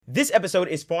This episode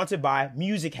is sponsored by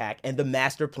Music Hack and the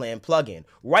Master Plan plugin.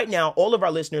 Right now, all of our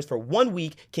listeners for 1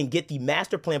 week can get the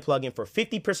Master Plan plugin for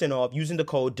 50% off using the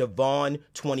code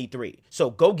Devon23. So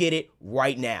go get it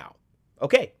right now.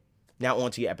 Okay, now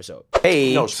on to your episode.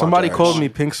 Hey, somebody called me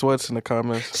pink sweats in the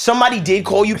comments. Somebody did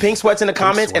call you pink sweats in the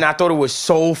comments, and I thought it was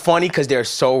so funny because they're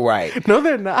so right. No,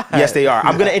 they're not. Yes, they are.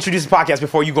 I'm going to introduce the podcast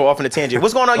before you go off on a tangent.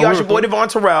 What's going on, y'all? It's your boy, Devon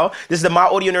Terrell. This is the My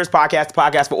Audio Nerds podcast, the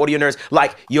podcast for audio nerds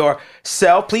like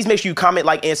yourself. Please make sure you comment,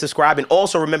 like, and subscribe. And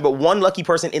also remember, one lucky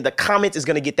person in the comments is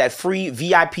going to get that free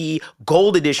VIP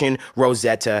Gold Edition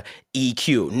Rosetta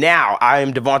EQ. Now, I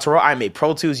am Devon Terrell. I'm a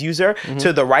Pro Tools user.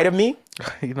 To the right of me,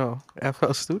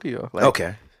 FL Studio.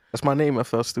 Okay. That's my name,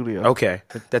 FL Studio. Okay.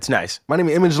 That's nice. My name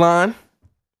is Image Line.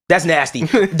 That's nasty.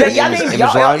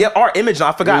 Y'all are Image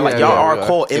Line. I forgot. Y'all are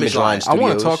called Image Line Studios. I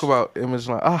want to talk about Image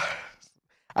Line.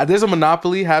 There's a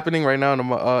monopoly happening right now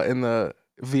in the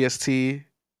VST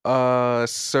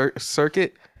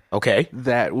circuit. Okay.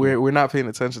 That we're not paying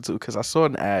attention to because I saw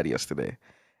an ad yesterday,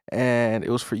 and it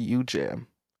was for UJam,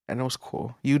 and it was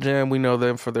cool. UJam, we know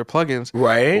them for their plugins,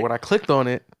 right? But when I clicked on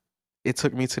it, it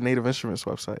took me to Native Instruments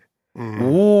website.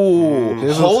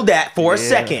 Ooh, hold that for a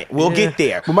second. We'll get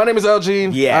there. But my name is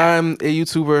Elgene. Yeah, I'm a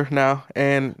YouTuber now,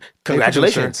 and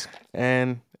congratulations,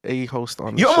 and a host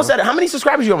on the You almost show. at how many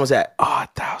subscribers you almost at?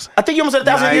 1,000. I think you almost at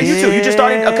 1,000 on YouTube. You just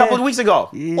started a couple of weeks ago.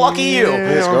 Lucky you.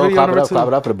 Let's go. Clap it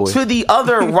up for the boy. To the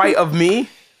other right of me,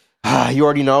 you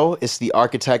already know it's the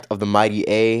architect of the mighty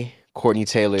A, Courtney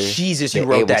Taylor. Jesus, you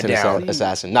wrote that down.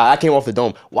 Assassin. Nah, I came off the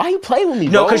dome. Why you playing with me,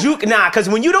 no, bro? because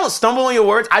when you don't stumble on your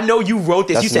words, I know you wrote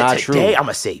this. That's you said not today true. I'm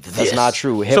gonna say this. That's not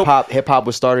true. Hip hop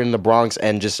was started in the Bronx,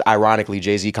 and just ironically,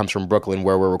 Jay-Z comes from Brooklyn,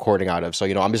 where we're recording out of. So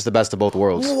I'm just the best of both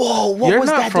worlds. Whoa, what You're was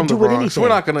not that from to do the with Bronx.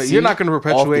 anything? You're not gonna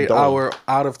perpetuate dome. our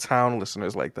out of town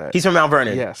listeners like that. He's from Mount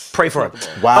Vernon. Yes. Pray for him.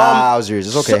 Wowzers.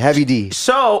 It's okay. Heavy D.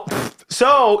 So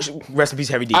rest in peace,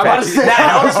 Heavy D. I was about to say.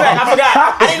 All respect. I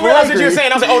forgot. I didn't realize what you were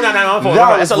saying. I was like,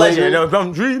 no, that's a legend. No,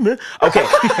 I'm dreaming. Okay.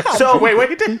 So wait.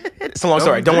 It's a long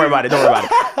story. Don't worry about it.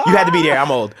 You had to be there. I'm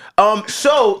old.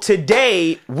 So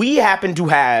today we happen to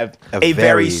have a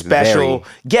very special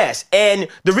guest, and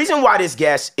the reason why this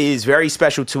guest is very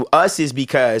special to us is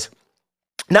because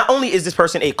not only is this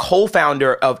person a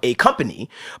co-founder of a company,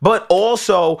 but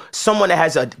also someone that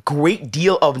has a great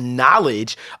deal of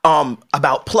knowledge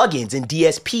about plugins and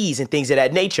DSPs and things of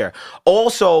that nature.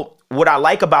 Also, what I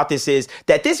like about this is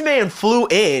that this man flew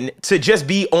in to just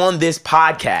be on this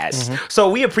podcast. Mm-hmm. So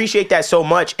we appreciate that so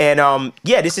much. And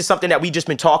this is something that we've just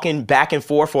been talking back and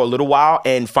forth for a little while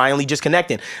and finally just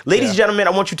connecting. Ladies and gentlemen,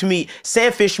 I want you to meet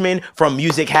Sam Fischmann from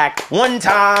Music Hack one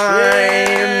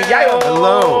time.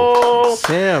 Hello.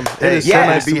 Sam. It is so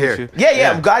nice to be here.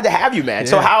 Yeah, I'm glad to have you, man.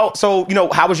 Yeah. So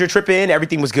how was your trip in?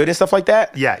 Everything was good and stuff like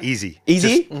that? Yeah, easy.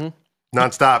 Easy? Just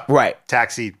nonstop. Right.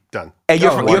 Taxi, done. And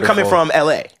you're coming from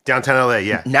LA. Downtown LA,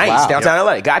 yeah. Nice. Wow. Downtown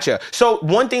LA. Gotcha. So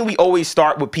one thing we always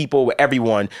start with people, with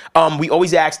everyone, we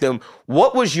always ask them,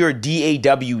 what was your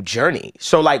DAW journey?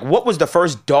 So what was the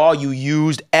first DAW you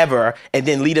used ever, and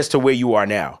then lead us to where you are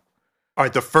now? All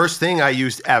right, the first thing I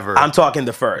used ever. I'm talking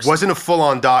the first. Wasn't a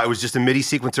full-on DAW. It was just a MIDI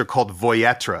sequencer called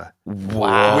Voyetra.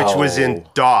 Wow. Which was in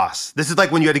DOS. This is like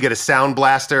when you had to get a sound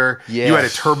blaster. Yes. You had a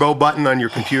turbo button on your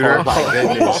computer. Oh my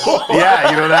goodness.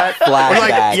 Yeah, you know that?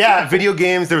 Flashback. Yeah, video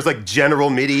games, there was general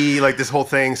MIDI, this whole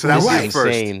thing. So that was the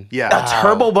first. Insane. Yeah. A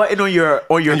turbo button on your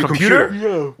computer?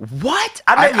 Yeah. What?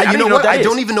 You know what? I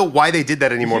don't even know why they did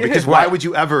that anymore, because why would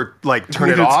you ever turn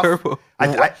it off? Turbo.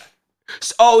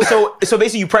 So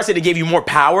basically you press it, it gave you more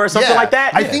power or something like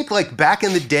that? I think back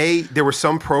in the day, there were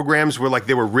some programs where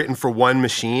they were written for one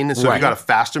machine. And so if you got a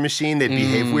faster machine, they'd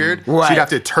behave weird. Right. So you'd have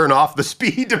to turn off the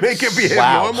speed to make it behave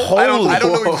normal. Holy I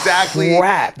don't know exactly.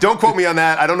 crap. Don't quote me on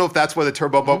that. I don't know if that's why the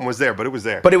turbo button was there, but it was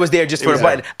there. But it was there just for the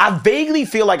button. I vaguely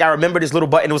feel like I remember this little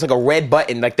button. It was like a red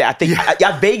button like that. I think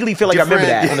I vaguely feel like I remember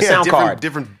that on the sound card.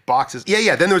 Different boxes.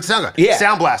 Yeah. Then there was sound card. Yeah.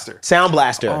 Sound Blaster. Sound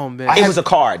Blaster. Oh, man. It was a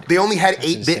card. They only had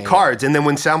 8-bit cards, and then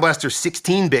when Sound Blaster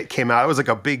 16-bit came out, it was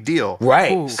a big deal.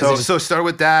 Right. Ooh. So it started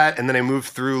with that, and then I moved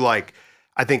through I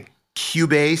think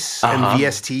Cubase and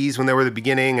VSTs when they were the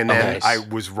beginning, and then I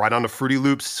was right on to Fruity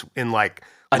Loops in late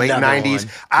Another 90s.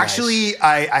 one. Actually,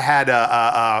 I had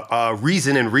a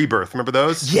Reason and Rebirth. Remember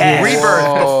those? Yes. Rebirth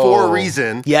before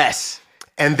Reason. Yes.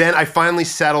 And then I finally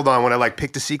settled on when I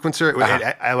picked a sequencer.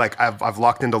 I've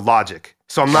locked into Logic.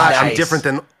 So I'm different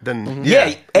than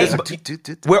Hey,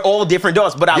 we're all different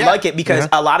dogs, but I like it because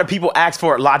a lot of people ask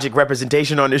for Logic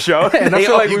representation on the show. And I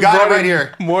feel like you got it right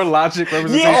here. More Logic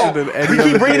representation than any we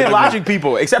keep bringing in Logic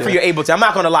people, except for your Ableton. I'm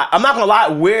not gonna lie.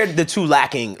 We're the two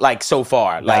lacking like so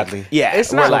far. Like, Badly.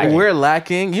 It's not like we're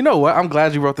lacking. You know what? I'm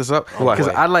glad you brought this up because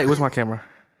I like. Where's my camera?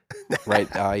 Right.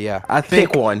 Yeah. I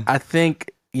think pick one. I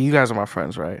think you guys are my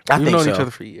friends, right? I We've think known so. each other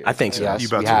for years. I think so. Yes, You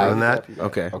about we to have. ruin that?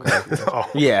 Okay.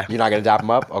 Yeah. You're not gonna dap him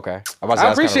up? Okay.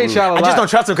 I appreciate y'all a lot. I just don't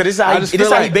trust him because this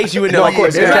is how he bakes you in. No, of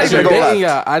course. Y'all.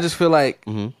 I just feel like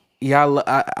y'all.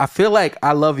 I feel like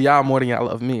I love y'all more than y'all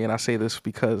love me, and I say this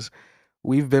because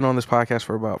we've been on this podcast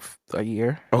for about a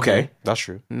year. Okay. That's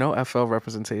true. No FL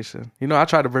representation. You know, I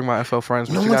try to bring my FL friends.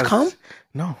 But No you one's guys, come?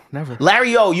 No, never.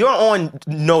 Larry O, you're on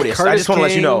notice. I just want to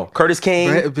let you know. Curtis King.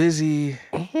 Brett Busy.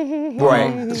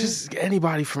 Right. Just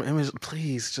anybody from Image,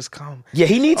 please just come. Yeah,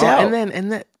 he needs help.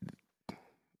 And then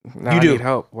You do. I need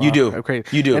help. Wow. You do. Okay.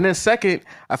 You do. And then second,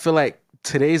 I feel like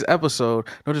today's episode,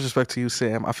 no disrespect to you,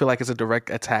 Sam, I feel like it's a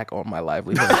direct attack on my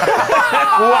livelihood.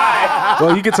 Why?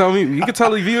 Well, you can tell me. You can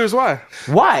tell the viewers why.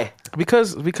 Why?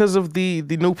 Because of the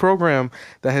new program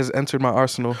that has entered my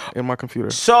arsenal in my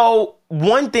computer. So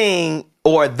one thing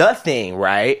or the thing,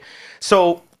 right?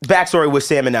 So backstory with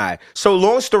Sam and I. So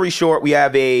long story short, we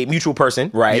have a mutual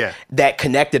person, right? Yeah. That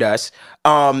connected us.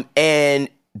 And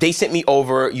they sent me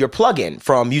over your plugin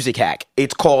from Music Hack.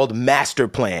 It's called Master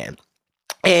Plan.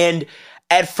 And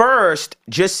at first,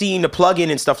 just seeing the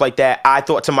plugin and stuff like that, I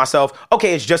thought to myself,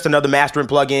 okay, it's just another mastering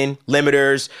plugin,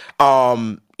 limiters,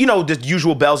 the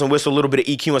usual bells and whistles, a little bit of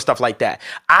EQ and stuff like that.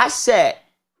 I sat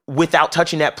without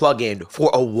touching that plugin for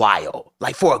a while,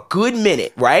 like for a good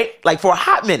minute, right? Like for a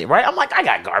hot minute, right? I'm like, I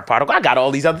got guard particle, I got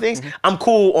all these other things. I'm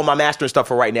cool on my mastering stuff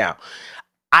for right now.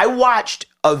 I watched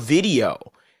a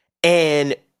video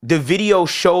and the video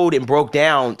showed and broke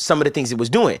down some of the things it was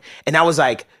doing. And I was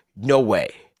like, no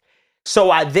way.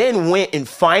 So I then went and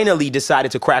finally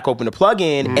decided to crack open the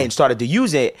plugin and started to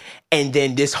use it. And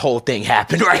then this whole thing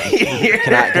happened right here.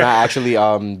 Can I actually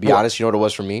be honest? You know what it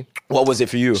was for me? What was it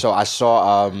for you? So I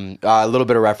saw a little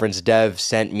bit of reference. Dev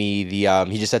sent me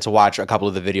he just said to watch a couple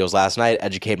of the videos last night,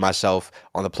 educate myself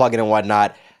on the plugin and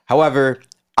whatnot. However,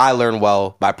 I learn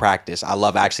well by practice. I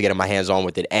love actually getting my hands on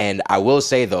with it. And I will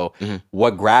say though,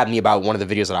 what grabbed me about one of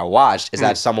the videos that I watched is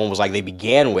that someone was like, they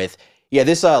began with,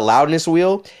 this loudness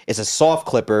wheel is a soft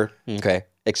clipper, okay,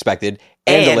 expected,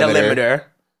 and a limiter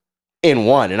in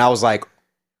one. And I was like,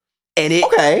 maybe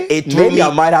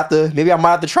I might have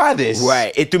to try this.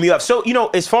 Right. It threw me up. So,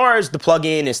 as far as the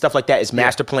plugin and stuff like that, it's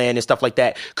master plan and stuff like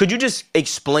that. Could you just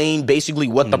explain basically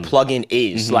what the plugin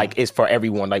is, like, is for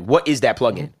everyone? Like, what is that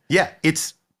plugin? Yeah,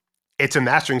 it's a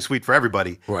mastering suite for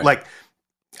everybody. Right. Like,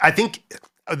 I think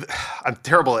I'm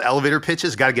terrible at elevator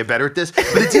pitches. Got to get better at this.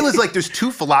 But the deal is like, there's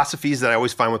two philosophies that I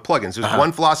always find with plugins. There's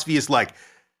one philosophy is like,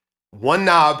 one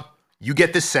knob, you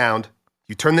get this sound.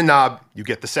 You turn the knob, you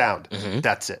get the sound.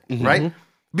 That's it, right?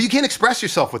 But you can't express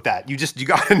yourself with that. You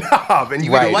got a knob, and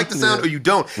you either like the sound or you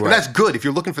don't. And that's good. If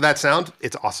you're looking for that sound,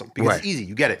 it's awesome because it's easy.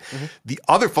 You get it. The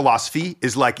other philosophy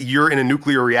is like you're in a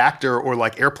nuclear reactor or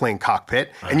like airplane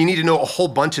cockpit, and you need to know a whole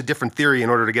bunch of different theory in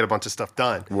order to get a bunch of stuff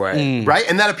done. Right?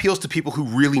 And that appeals to people who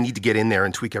really need to get in there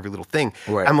and tweak every little thing.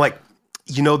 I'm like,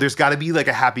 there's got to be like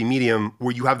a happy medium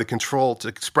where you have the control to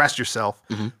express yourself,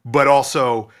 but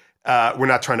also we're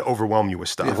not trying to overwhelm you with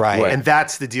stuff. Right. And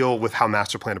that's the deal with how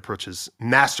Master Plan approaches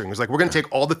mastering. It's like, we're going to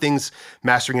take all the things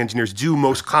mastering engineers do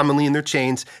most commonly in their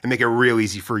chains and make it real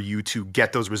easy for you to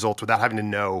get those results without having to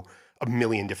know a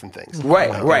million different things.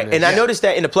 Right. And I noticed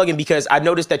that in the plugin because I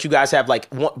noticed that you guys have like,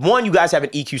 one, you guys have an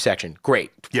EQ section.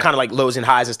 Great. Kind of like lows and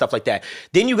highs and stuff like that.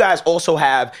 Then you guys also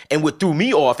have, and what threw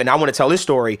me off, and I want to tell this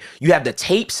story, you have the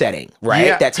tape setting, right?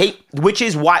 Yeah. That tape, which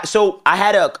is why, so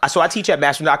I teach at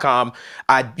mastering.com.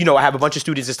 I have a bunch of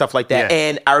students and stuff like that. Yeah.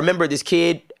 And I remember this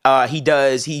kid,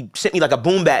 he sent me like a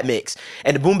boom bat mix,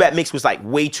 and the boom bat mix was like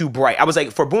way too bright. I was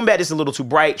like, for boom bat, it's a little too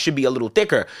bright, should be a little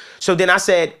thicker. So then I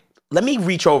said, let me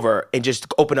reach over and just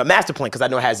open up Master Plan because I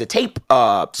know it has the tape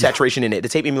saturation in it, the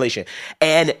tape emulation.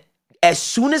 And as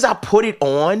soon as I put it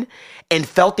on and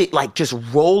felt it like just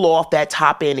roll off that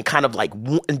top end and kind of like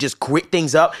and just grit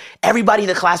things up, everybody in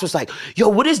the class was like, yo,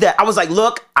 what is that? I was like,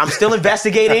 look, I'm still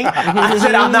investigating. I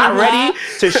said, I'm not ready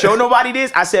to show nobody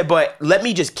this. I said, but let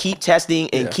me just keep testing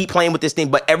and keep playing with this thing.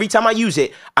 But every time I use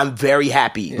it, I'm very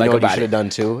happy. You know what you should have done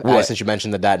too? Since you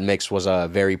mentioned that mix was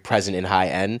very present in high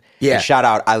end. Yeah. And shout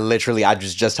out, I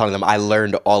was just telling them I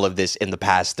learned all of this in the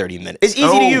past 30 minutes. It's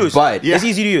easy to use. But it's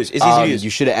easy to use. It's easy to use. You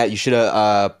should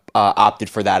have opted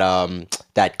for that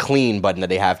that clean button that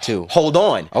they have too. Hold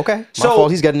on. Okay. My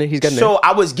fault. He's getting it. So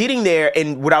I was getting there,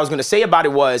 and what I was going to say about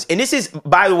it was, and this is,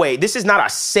 by the way, this is not a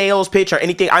sales pitch or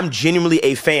anything. I'm genuinely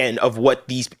a fan of what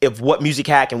Music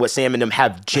Hack and what Sam and them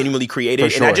have genuinely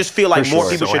created, and I just feel like more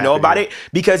people should know about it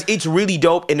because it's really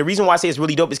dope. And the reason why I say it's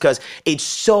really dope is because it's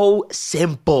so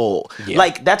simple. Yeah.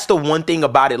 Like that's the one thing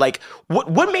about it. Like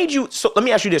what made you? So let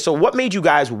me ask you this. So what made you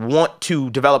guys want to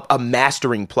develop a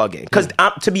mastering plugin? Because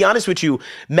to be honest with you,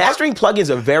 mastering plugins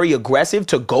are very aggressive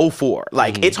to go for.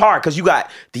 Like it's hard because you got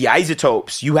the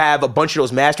isotopes, you have a bunch of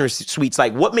those mastering suites.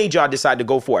 Like what made y'all decide to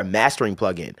go for a mastering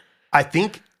plugin? I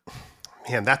think,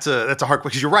 man, that's a hard question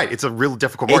because you're right. It's a real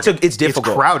difficult market. It's difficult.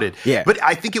 It's crowded. Yeah. But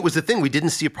I think it was the thing. We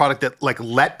didn't see a product that like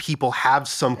let people have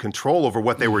some control over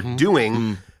what they were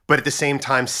doing. But at the same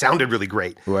time sounded really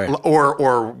great, right.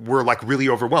 or were like really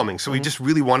overwhelming. So we just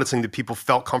really wanted something that people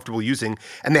felt comfortable using,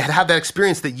 and they had that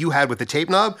experience that you had with the tape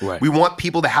knob. Right. We want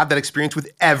people to have that experience with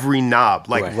every knob.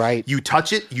 Like you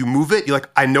touch it, you move it, you're like,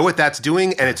 I know what that's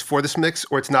doing, and it's for this mix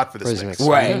or it's not for this mix.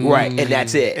 Right, and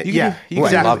that's it. You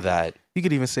exactly. I love that. You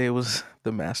could even say it was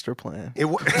the master plan. It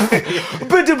was.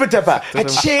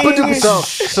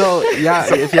 So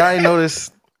yeah, if y'all ain't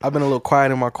noticed, I've been a little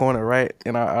quiet in my corner, right?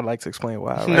 And I'd like to explain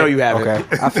why. Right? No, you haven't.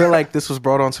 Okay. I feel like this was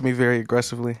brought on to me very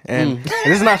aggressively. And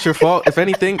this is not your fault. If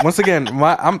anything, once again,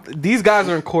 these guys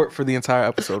are in court for the entire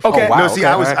episode. Okay. Oh, wow. No, see,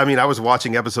 I was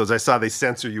watching episodes. I saw they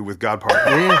censor you with God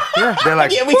Particle. Yeah. They're like,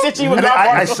 we censor you with God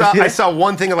Particle. I saw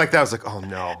one thing like that. I was like, oh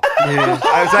no. Yeah.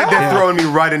 I was like, they're throwing me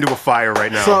right into a fire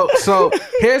right now. So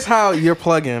here's how your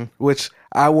plugin, which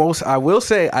I will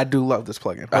say I do love this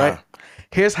plugin, right?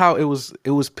 Here's how it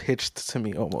was pitched to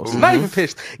me almost. Not even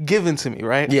pitched, given to me,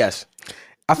 right? Yes.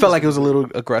 I felt like it was a little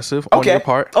aggressive on your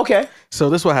part. Okay. So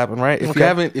this what happened, right?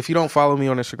 If you don't follow me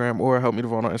on Instagram or help me to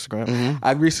vote on Instagram,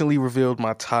 I recently revealed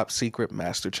my top secret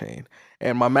master chain.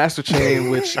 And my master chain,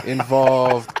 which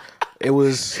involved it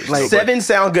was like 7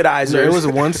 sound goodizers. It was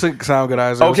 1 sound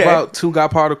goodizer. Okay. It was about 2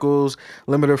 God particles,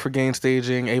 limiter for gain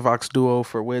staging, Avox Duo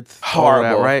for width.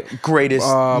 Horrible. All that, right? Greatest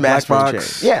mastering chain.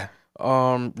 Yeah.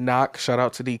 Knock, shout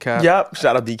out to Decaf. Yep,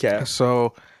 shout out Decaf.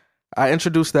 So I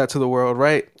introduced that to the world,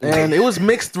 right? And it was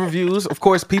mixed reviews. Of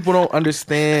course, people don't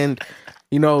understand,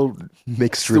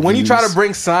 mixed reviews. When you try to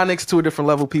bring sonics to a different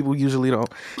level, people usually don't.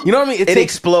 You know what I mean? It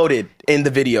exploded in the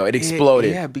video. It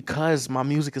exploded. Yeah, because my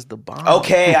music is the bomb.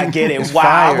 Okay, I get it. Wow,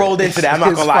 fire. I rolled into that. I'm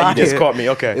not gonna lie, you just caught me.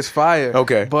 Okay. It's fire.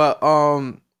 Okay. But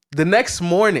the next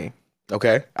morning,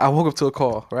 okay, I woke up to a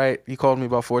call, right? He called me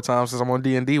about 4 times since I'm on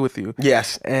D&D with you.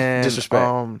 Yes. And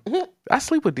disrespect. I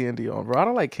sleep with D&D on, bro. I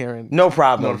don't like hearing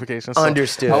notifications. So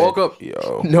Understood. I woke up,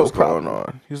 what's going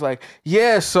on? He was like,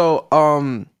 yeah, so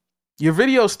your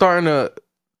video's starting to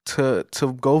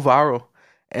go viral,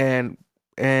 and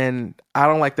I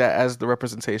don't like that as the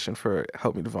representation for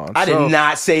Help Me Devon. I did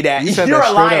not say that. You're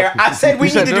a liar. I said we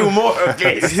need to do more of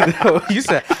this. You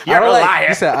said you're a liar.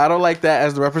 You said I don't like that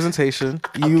as the representation.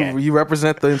 You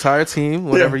represent the entire team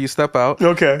whenever you step out.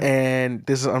 Okay. And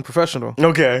this is unprofessional.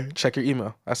 Okay. Check your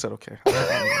email. I said okay.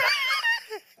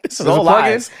 This is all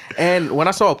lies. And when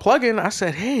I saw a plugin, I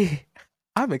said, hey,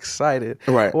 I'm excited.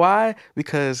 Right. Why?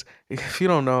 Because if you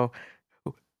don't know,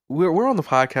 we're on the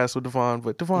podcast with Devon,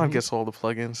 but Devon gets all the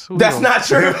plugins. That's not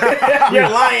true. You're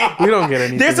lying. We don't get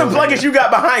anything. There's some plugins you got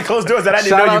behind closed doors that I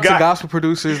didn't know you got. Shout out to gospel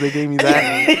producers. They gave me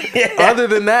that. Other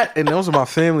than that, and those are my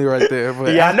family right there.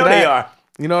 But yeah, I know they are.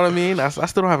 You know what I mean? I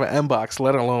still don't have an inbox,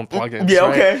 let alone plugins. Yeah,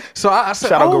 right? okay. So I said,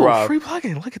 shout out free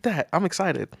plugin. Look at that. I'm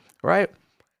excited, right?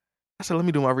 I said, let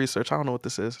me do my research. I don't know what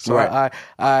this is. So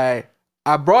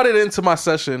I brought it into my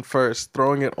session first,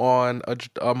 throwing it on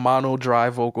a mono dry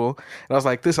vocal. And I was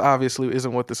like, this obviously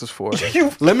isn't what this is for.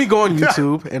 Let me go on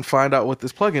YouTube and find out what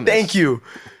this plugin is. Thank you.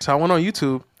 So I went on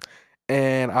YouTube,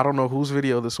 and I don't know whose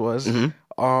video this was.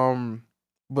 But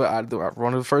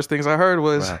one of the first things I heard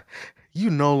was, you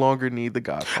no longer need the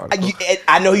God particle.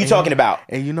 I know who you're talking about.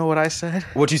 And you know what I said?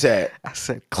 What you said? I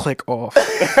said, click off.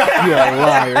 You're a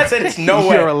liar. I said, it's no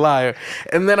way. You're a liar.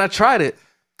 And then I tried it.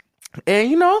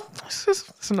 And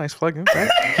it's a nice plugin,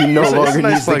 right? He no longer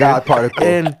needs the God particle.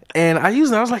 And I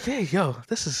used it. I was like, hey, yo,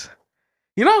 this is,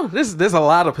 there's a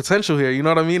lot of potential here. You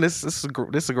know what I mean? This is a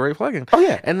great plugin. Oh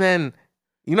yeah. And then,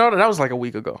 that was like a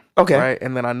week ago. Okay. Right.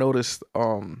 And then I noticed,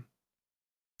 I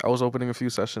was opening a few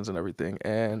sessions and everything,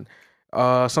 and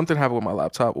something happened with my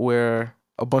laptop where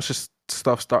a bunch of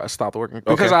stuff stopped working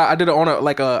because I did it on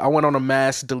I went on a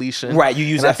mass deletion. Right, you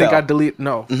use I think I delete.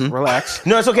 No, relax.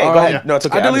 No, it's okay. Go ahead. No, it's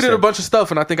okay. I deleted a bunch of stuff,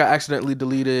 and I think I accidentally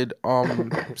deleted your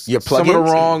plugins. Some of the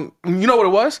wrong. You know what it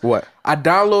was? What? I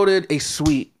downloaded a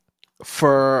suite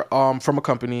from a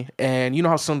company, and you know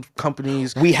how some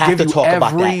companies we have to talk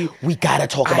about that. We gotta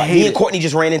talk about it. Me and Courtney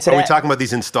just ran into that. Are we talking about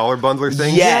these installer bundler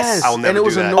things? Yes. I'll never and it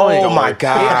was do that. annoying. Oh my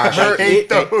gosh. I hate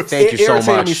those. Thank you so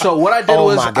irritated much. me. So what I did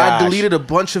was my I gosh. deleted a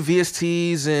bunch of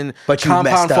VSTs and But you messed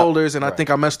compound up. folders, and I think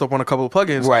I messed up on a couple of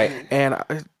plugins. Right. And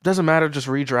it doesn't matter, just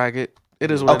redrag it. It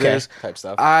is what Okay. it is. Type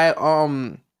stuff. I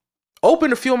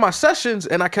opened a few of my sessions,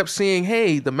 and I kept seeing,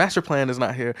 hey, the master plan is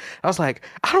not here. I was like,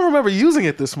 I don't remember using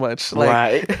it this much. Like,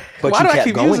 Right. But why you do I kept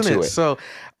keep going using to it? it. So,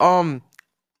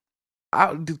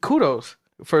 kudos,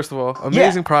 first of all,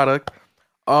 amazing product.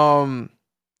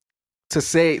 To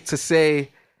say,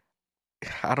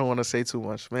 I don't want to say too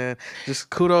much, man. Just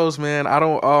kudos, man. I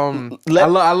don't.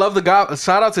 I love the guy.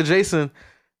 Shout out to Jason.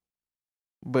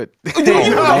 But You're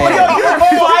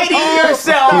fighting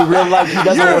yourself. He real life, he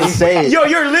doesn't want to say it. Yo,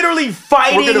 you're literally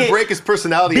fighting We're gonna it. break his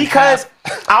personality in Because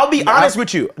half. I'll be honest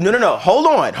with you. No. Hold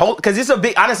on. Because this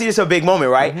is a big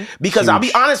moment, right? Because I'll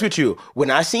be honest with you.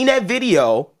 When I seen that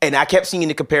video and I kept seeing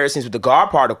the comparisons with the guard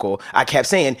particle, I kept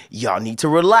saying, y'all need to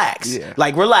relax. Yeah.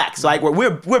 Like, relax. Like,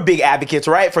 we're big advocates,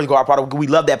 right? For the guard particle. We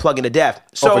love that plugin to death.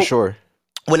 So for sure.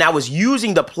 when I was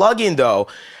using the plugin, though,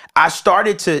 I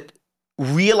started to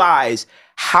realize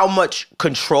how much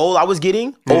control I was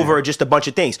getting over just a bunch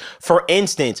of things. For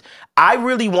instance, I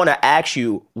really want to ask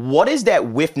you, what is that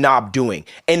width knob doing?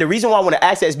 And the reason why I want to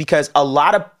ask that is because a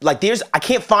lot of, like, I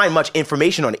can't find much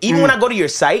information on it. Even when I go to your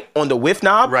site on the width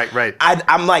knob, Right.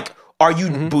 I'm like, are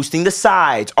you boosting the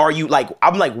sides? Are you like,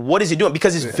 I'm like, what is it doing?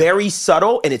 Because it's very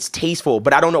subtle and it's tasteful,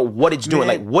 but I don't know what it's doing.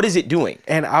 Man. Like, what is it doing?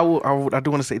 and I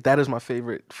do want to say that is my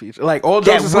favorite feature. Like, all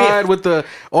jokes aside, with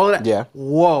all of that. Yeah.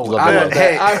 Whoa, Love I that. love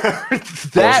Hey.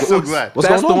 that. That so was glad. What's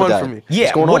that's going the on with one that? for me. Yeah,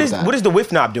 What's going on what with is that? what is the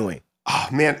width knob doing? Oh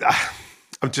man,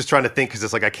 I'm just trying to think because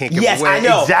it's like I can't give Yes, away I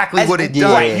know. exactly what it Yeah,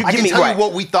 does. right, you I give can me- tell right. you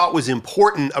what we thought was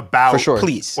important about For sure.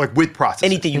 Please. like with processing.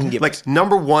 Anything you can give Like us.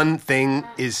 number one thing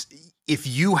is if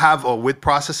you have a with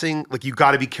processing, like you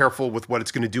got to be careful with what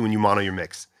it's going to do when you mono your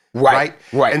mix. Right.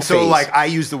 And so Phase. like I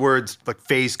use the words like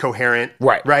phase coherent.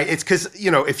 Right. It's because,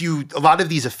 if a lot of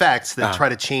these effects that try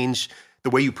to change the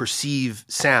way you perceive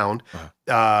sound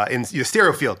in your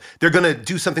stereo field, they're going to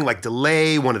do something like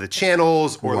delay one of the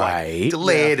channels or Right. like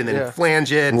delay it and then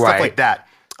flange it and stuff Right. like that.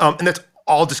 And that's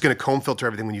all just going to comb filter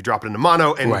everything when you drop it into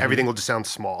mono and Right. everything will just sound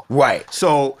small. Right.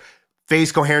 So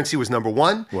phase coherency was number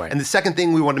one. Right. And the second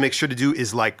thing we wanted to make sure to do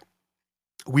is like,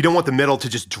 we don't want the middle to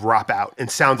just drop out and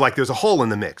sound like there's a hole in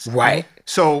the mix. Right.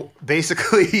 So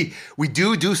basically, we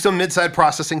do some mid-side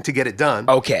processing to get it done.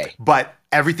 Okay. But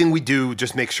everything we do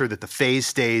just make sure that the phase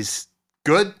stays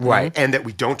good. Right. And that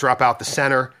we don't drop out the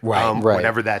center. Right. Right.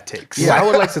 Whatever that takes. Yeah, I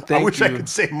would like to thank I wish you. I could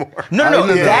say more. No.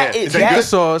 Yeah. That Is is that that good? The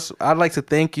sauce. I'd like to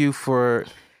thank you for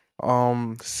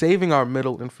saving our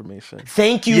middle information.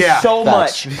 Thank you Yeah, so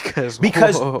facts. much. Because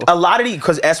Because a lot of these,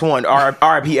 because S1,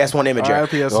 RIP S1 Imager.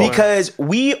 RIP S1. Because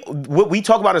what we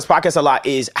talk about in this podcast a lot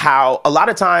is how a lot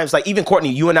of times, like even Courtney,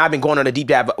 you and I have been going on a deep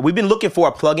dive. We've been looking for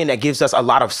a plugin that gives us a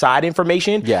lot of side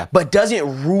information, Yeah. but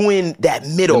doesn't ruin that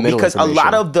middle. The middle Because a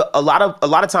lot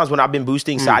information. of times when I've been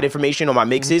boosting side information on my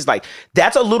mixes, like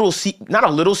that's a little not a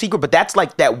little secret, but that's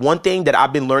like that one thing that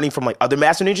I've been learning from like other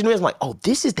master engineers. I'm like, oh,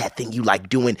 this is that thing you like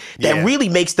doing that Yeah. really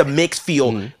makes the mix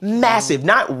feel massive,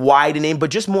 not widening, but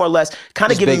just more or less kind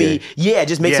of Just giving bigger. me,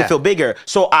 just makes Yeah. it feel bigger.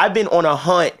 So I've been on a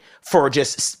hunt for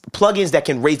just plugins that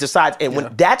can raise the sides. And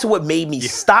when that's what made me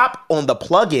stop on the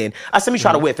plugin, I said, let me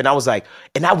try to whiff. And I was like,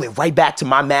 and I went right back to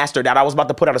my master that I was about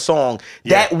to put out a song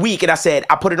that week. And I said,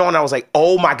 I put it on. And I was like,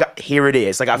 oh my God, here it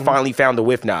is. Like I finally found the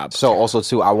whiff knob. So also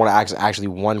too, I want to ask actually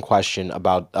one question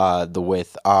about the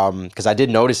width, because I did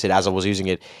notice it as I was using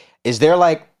it. Is there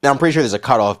like, now I'm pretty sure there's a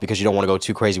cutoff because you don't want to go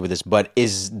too crazy with this, but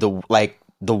is the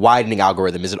widening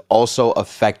algorithm, is it also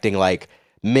affecting like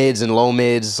mids and low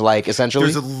mids, like essentially?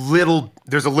 There's a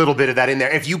little bit of that in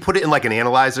there. If you put it in like an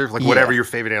analyzer, like whatever your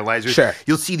favorite analyzer is, Sure.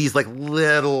 you'll see these like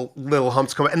little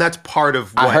humps come, and that's part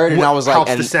of what, I heard it and what I was like, helps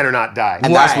and- the center not die.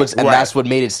 And Right, that's what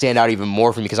made it stand out even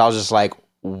more for me because I was just like,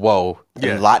 whoa.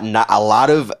 Yeah. And a lot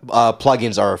of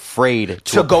plugins are afraid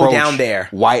To go approach down there.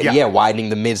 widening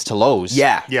the mids to lows.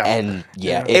 Yeah. Yeah. And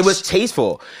It it's was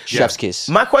tasteful. chef's kiss.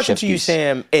 My question Chef's to you, kiss.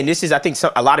 Sam, and this is, I think,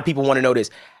 a lot of people want to know this.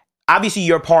 Obviously,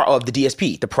 you're part of the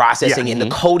DSP, the processing and the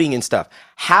coding and stuff.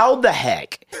 How the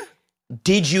heck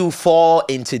did you fall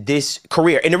into this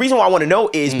career? And the reason why I want to know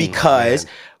is because,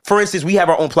 for instance, we have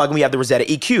our own plugin. We have the Rosetta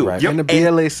EQ. Right. And the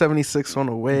BLA 76 on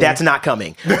the way. That's not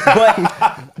coming.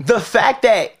 But the fact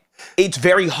that it's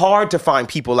very hard to find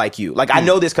people like you. Like, I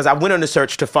know this because I went on a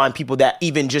search to find people that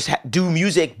even just do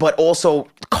music, but also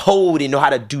code and know how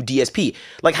to do DSP.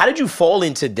 Like, how did you fall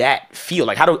into that field?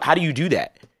 Like, how do you do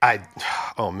that?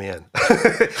 Oh man,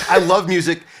 I love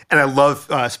music and I love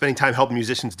spending time helping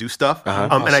musicians do stuff.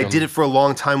 And I did it for a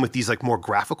long time with these like more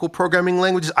graphical programming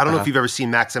languages. I don't know if you've ever seen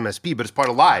Max MSP, but it's part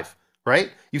of Live,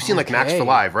 right? You've seen like Max for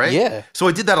Live, right? Yeah. So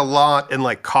I did that a lot in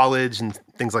like college and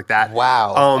things like that.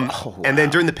 Wow. And then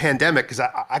during the pandemic, because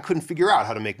I couldn't figure out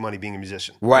how to make money being a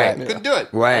musician. Right. I couldn't do it.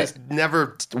 Right. It's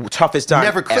never Toughest time.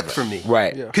 Never clicked ever. for me.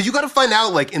 Right. Because you got to find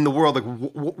out, like, in the world, like,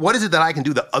 what is it that I can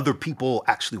do that other people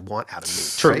actually want out of me?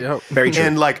 True. Right? Yep. Very true.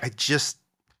 And like, I just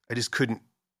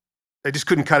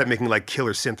couldn't cut it making like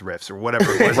killer synth riffs or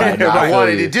whatever it was that I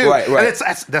wanted to do. Right. And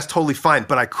that's totally fine,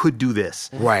 but I could do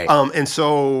this. Right. And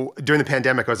so during the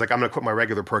pandemic, I was like, I'm going to quit my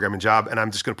regular programming job and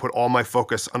I'm just going to put all my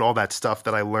focus on all that stuff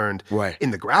that I learned in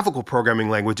the graphical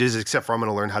programming languages, except for I'm going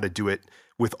to learn how to do it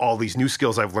with all these new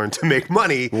skills I've learned to make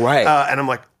money. Right. And I'm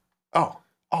like,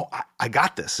 I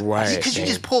got this. Right. Because you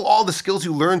just pull all the skills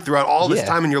you learned throughout all this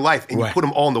time in your life and you put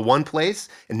them all into one place,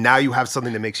 and now you have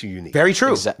something that makes you unique. Very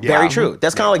true. Very true.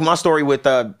 That's kind of like my story with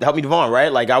Help Me Devon,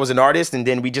 right? Like I was an artist, and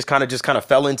then we just kind of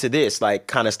fell into this like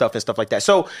kind of stuff and stuff like that.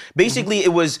 So basically,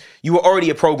 it was you were already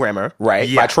a programmer,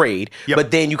 right, by trade,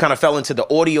 but then you kind of fell into the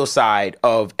audio side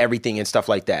of everything and stuff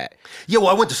like that. Yeah, well,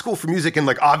 I went to school for music, and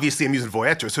like obviously I'm using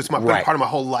voyeur, so it's been part of my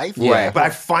whole life. Yeah. But I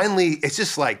finally, it's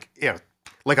just like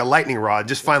like a lightning rod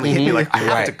just finally hit me like I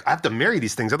have to marry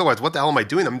these things, otherwise what the hell am I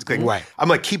doing? I'm just like I'm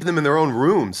like keeping them in their own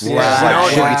rooms. Together.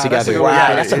 That's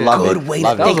a good way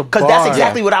to think, because that's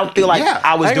exactly what I feel like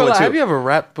I was doing too. Have you ever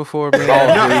rapped before, man?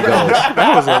 There you go.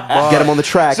 That was a bar. Get him on the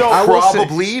track. So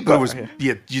probably, but it was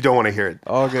you don't want to hear it.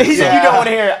 All good. He said you don't want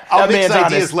to hear it. I'll mix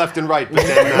ideas left and right, but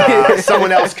then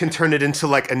someone else can turn it into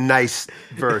like a nice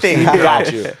verse.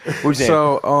 Got you.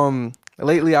 So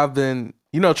lately I've been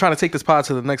trying to take this pod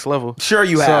to the next level. Sure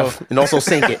you have. And also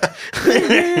sink it.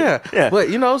 Yeah. But,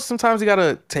 sometimes you got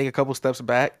to take a couple steps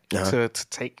back to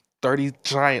take 30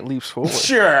 giant leaps forward.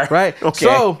 Sure. Right? Okay.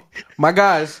 So, my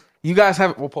guys, you guys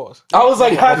have... Well, pause. I was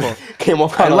like, came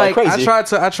off kind of like crazy.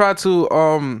 I tried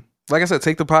to, like I said,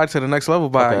 take the pod to the next level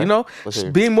by,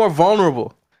 being more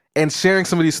vulnerable and sharing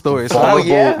some of these stories. So I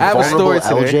have a story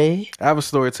today. I have a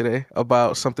story today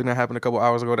about something that happened a couple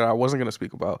hours ago that I wasn't going to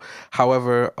speak about.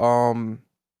 However,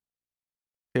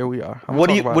 here we are. What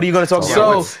are you going to talk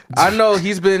about? So I know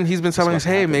he's been telling us,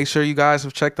 hey, make sure you guys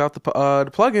have checked out the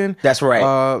plugin. That's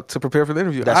right. To prepare for the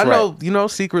interview. That's right. I know,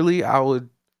 secretly I would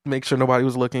make sure nobody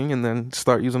was looking and then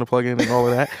start using the plugin and all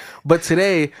of that. But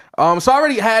today, so I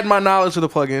already had my knowledge of the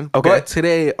plugin. Okay. But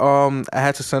today, I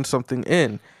had to send something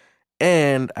in.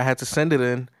 And I had to send it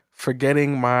in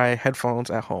forgetting my headphones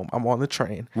at home. I'm on the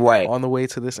train. Right. On the way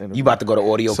to this interview. You about to go to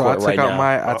audio court right now.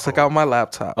 I took out my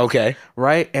laptop. Okay.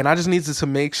 Right? And I just needed to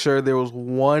make sure there was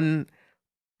one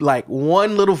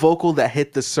little vocal that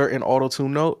hit the certain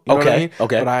auto-tune note. You know what I mean?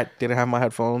 Okay. But I didn't have my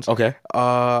headphones. Okay.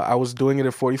 I was doing it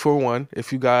at 44.1.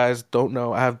 If you guys don't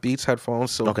know, I have Beats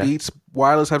headphones. So Beats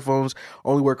wireless headphones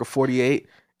only work at 48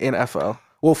 in FL.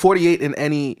 Well, 48 in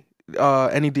any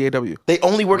DAW. They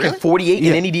only work at 48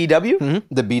 in any DAW?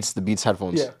 Mm-hmm. The Beats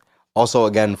headphones. Yeah. Also,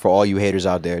 again, for all you haters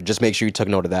out there, just make sure you took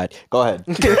note of that. Go ahead.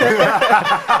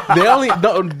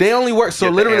 They only work. So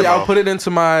literally, I'll put it into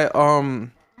my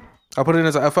I'll put it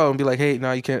into FL and be like, hey,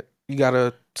 now you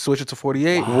gotta switch it to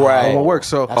 48. Right. It won't work.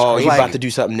 So you're about to do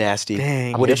something nasty.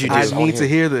 Dang. What did you do? I need to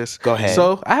hear this. Go ahead.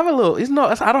 So I have a little.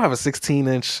 I don't have a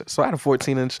 16-inch. So I had a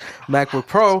 14-inch MacBook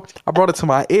Pro. I brought it to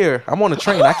my ear. I'm on the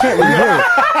train. I can't really hear it.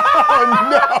 Oh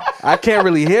no! I can't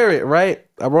really hear it. Right.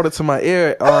 I brought it to my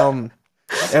ear.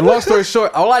 And long story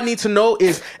short, all I need to know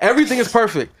is everything is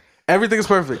perfect. Everything is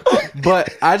perfect.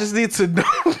 But I just need to know.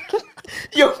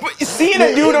 Yo, seeing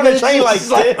a dude on a train like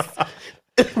this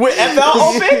with FL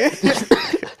open.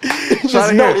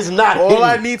 This note is not all hidden.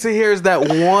 I need to hear is that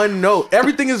one note.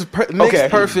 Everything is mixed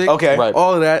perfect. Okay. Right.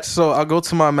 All of that. So I'll go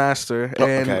to my master,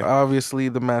 and obviously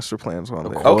the master plan's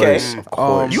on there. Okay. Of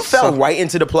course. You fell right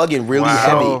into the plugin really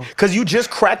heavy because you just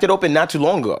cracked it open not too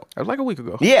long ago. Like a week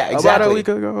ago. Yeah, exactly. About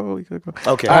a week ago.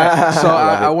 Okay. So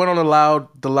I went on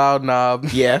the loud knob.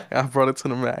 Yeah. I brought it to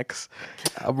the max.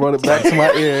 I brought it back to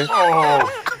my ear.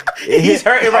 He's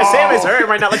hurting. Right, Sam is hurting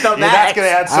right now. Like the that's gonna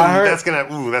add some.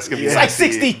 That's gonna be. It's like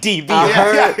 60 dB.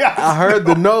 I heard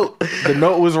the note. The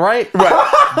note was right.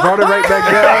 Brought it right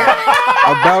back down.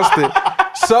 I bounced it.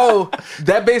 So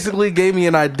that basically gave me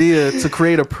an idea to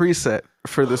create a preset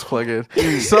for this plugin.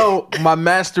 So my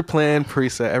master plan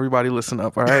preset. Everybody, listen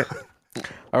up. All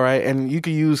right. And you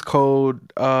can use code.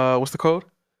 What's the code?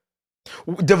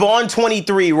 Devon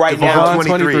 23 right now. Devon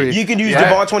 23. You can use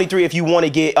Devon 23 if you want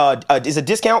to get is a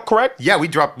discount correct? Yeah, we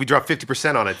dropped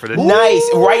 50% on it for the Nice.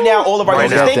 Right now, all of our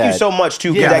users. Thank you that. so much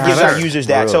too, because Yeah, that gives sure. our users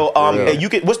that. So you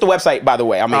can. What's the website, by the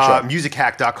way? I'll make sure.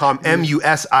 Musichack.com.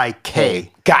 MUSIK.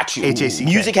 Got you. HACK.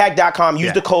 Musichack.com. Use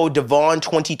Yeah. the code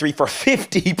Devon23 for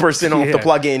 50% off the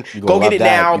plugin. You're Go gonna get it love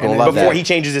that. now You're gonna love before that. he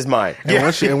changes his mind. And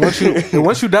once you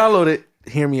download it,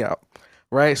 hear me out.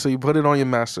 Right? So you put it on your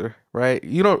master, right?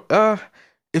 You don't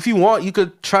if you want, you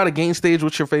could try to gain stage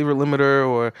with your favorite limiter,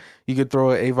 or you could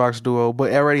throw an AVOX Duo,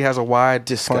 but it already has a wide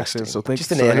function. So think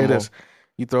Just an so here it animal. is.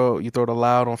 You throw the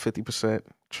loud on 50%.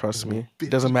 Trust me. It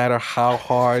doesn't matter how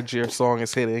hard your song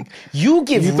is hitting. You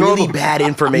give throw really the- bad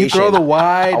information. You throw the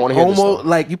wide I wanna hear this almost though.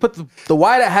 like you put the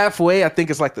wide at halfway, I think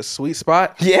is like the sweet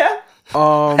spot. Yeah?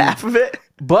 Half of it?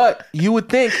 But you would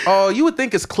think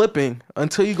it's clipping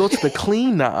until you go to the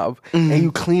clean knob and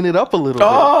you clean it up a little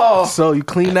Oh. bit. So you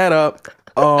clean that up.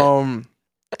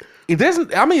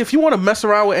 If you want to mess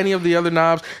around with any of the other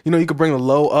knobs, you could bring the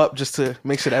low up just to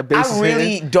make sure that bass is I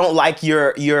really hitting. don't like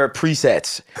your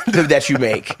presets that you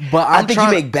make. But I I'm think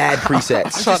trying- you make bad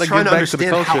presets. I'm trying to get back to the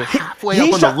understand how culture. halfway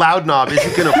He's up on the loud knob is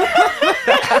it going to...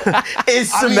 It's I mean,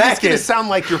 it's going smacking. to sound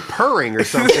like you're purring or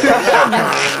something.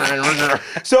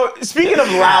 So speaking of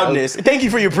loudness, thank you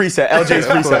for your preset, LJ's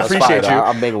preset. That's Appreciate fire. you.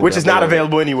 I'm making Which one. is not Don't worry.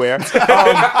 available anywhere.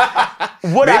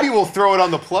 Maybe we'll throw it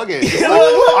on the plugin.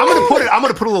 I'm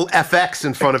gonna put a little FX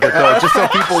in front of it though, just so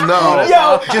people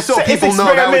know. Just so it's people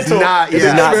know that was experimental. not. It's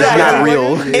Yeah, not- exactly. not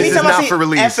real. This is Anytime I not see for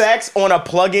release. FX on a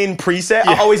plugin preset,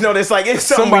 I always know this like it's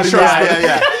somebody Somebody tried.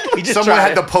 Yeah. We just Someone tried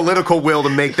had it. the political will to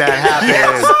make that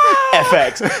happen.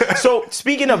 FX. So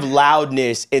speaking of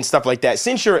loudness and stuff like that,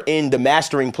 since you're in the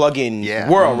mastering plugin Yeah.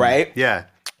 world, right? Yeah.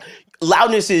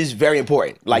 Loudness is very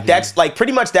important. Like that's like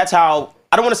pretty much that's how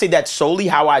I don't want to say that's solely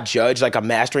how I judge like a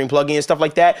mastering plugin and stuff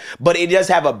like that, but it does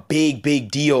have a big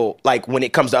deal like when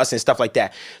it comes to us and stuff like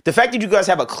that. The fact that you guys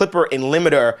have a clipper and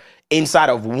limiter inside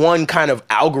of one kind of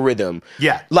algorithm.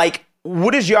 Yeah. Like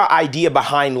what is your idea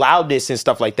behind loudness and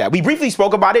stuff like that? We briefly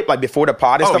spoke about it like before the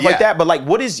pod and stuff like yeah. that, but like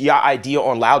what is your idea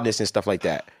on loudness and stuff like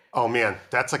that? Oh man,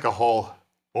 that's like a whole.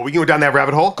 Well, we can go down that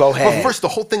rabbit hole. Go ahead. But first, the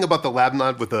whole thing about the lab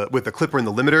knob with the clipper and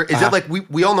the limiter is that like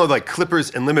we all know like clippers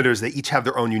and limiters, they each have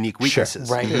their own unique weaknesses,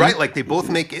 right? Like they both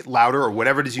make it louder or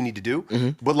whatever it is you need to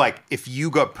do. But like if you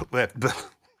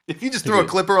just throw a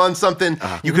clipper on something,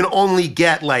 you can only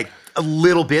get like a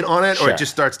little bit on it, or it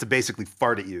just starts to basically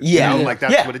fart at you. Yeah. You know? Like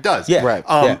that's what it does. Yeah. Right.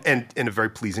 And in a very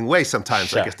pleasing way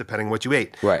sometimes, I guess, depending on what you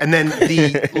ate. Right. And then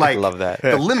the like Love that.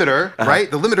 the limiter,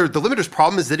 right? The limiter's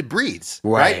problem is that it breathes,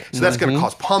 right? So that's going to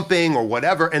cause pumping or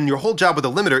whatever. And your whole job with the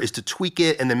limiter is to tweak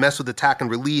it and then mess with attack and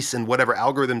release and whatever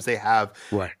algorithms they have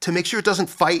to make sure it doesn't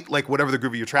fight like whatever the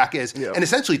groove of your track is, and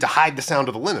essentially to hide the sound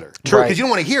of the limiter. True. Because you don't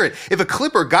want to hear it. If a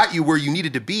clipper got you where you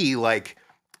needed to be, like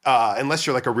unless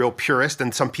you're like a real purist,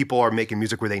 and some people are making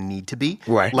music where they need to be,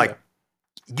 like.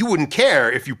 You wouldn't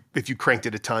care if you cranked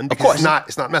it a ton because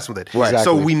it's not messing with it. Right. So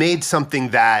Exactly. we made something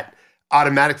that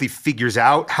automatically figures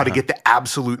out how to get the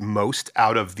absolute most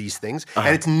out of these things,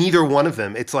 and it's neither one of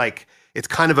them. It's like it's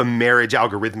kind of a marriage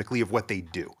algorithmically of what they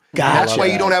do. And that's why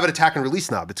you don't have an attack and release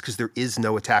knob. It's because there is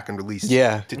no attack and release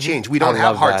to change. We don't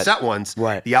have love hard that. set ones.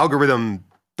 Right. The algorithm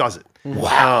does it.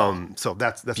 Wow. So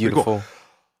that's pretty Beautiful. cool.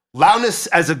 Loudness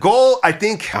as a goal, I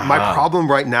think my problem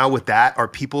right now with that are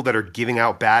people that are giving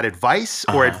out bad advice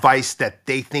or advice that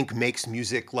they think makes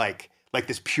music like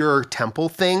this pure tempo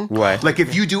thing. Right. Like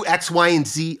if you do X, Y, and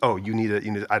Z, you need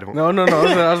I don't No.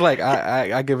 I was like,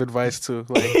 I give advice too.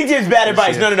 Like, He gives bad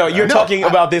advice. No. You're talking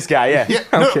about this guy.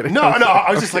 Yeah. No,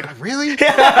 I was just like, really? You're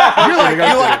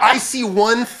like, I see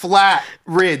one flat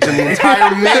ridge in the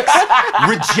entire mix.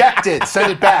 Rejected.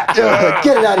 Send it back.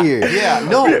 Get it out of here. Yeah,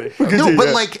 but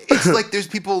like it's like there's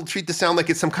people treat the sound like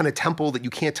it's some kind of temple that you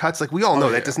can't touch. Like we all know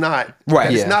that does not.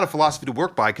 Right. It's Yeah. not a philosophy to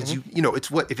work by because you know it's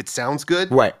what if it sounds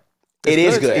good. Right. It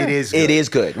is good. It is. It is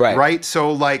good. Right. Right.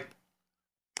 So like.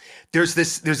 There's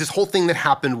this whole thing that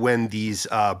happened when these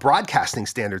broadcasting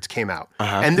standards came out,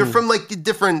 and they're from like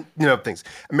different things.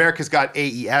 America's got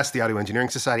AES, the Audio Engineering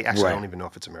Society. Actually, I don't even know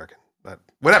if it's American, but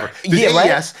whatever. There's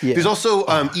AES. There's also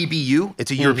EBU.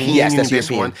 It's a European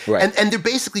Union-based one, Right. and they're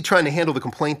basically trying to handle the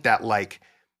complaint that like.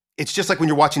 It's just like when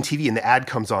you're watching TV and the ad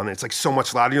comes on and it's like so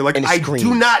much louder. You're like, I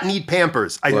do not need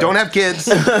Pampers. I don't have kids.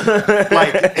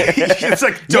 Like, it's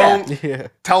like, don't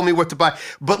tell me what to buy.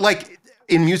 But like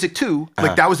in music too,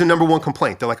 like that was their number one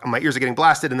complaint. They're like, my ears are getting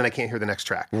blasted and then I can't hear the next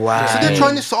track. Wow. So they're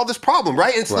trying to solve this problem,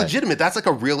 right? And it's legitimate. That's like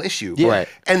a real issue. Right.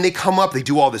 And they come up, they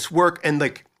do all this work and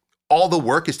like, all the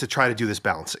work is to try to do this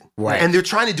balancing. Right. And they're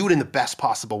trying to do it in the best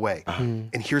possible way.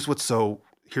 And here's what's so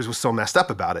what's so messed up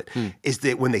about it is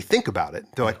that when they think about it,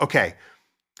 they're like, okay,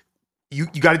 you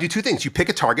got to do two things. You pick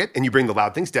a target and you bring the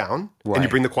loud things down and you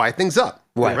bring the quiet things up.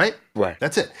 Right.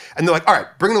 That's it. And they're like, all right,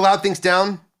 bring the loud things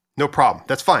down. No problem.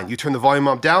 That's fine. You turn the volume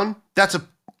up down. That's a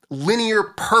linear,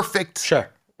 perfect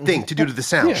thing to do to the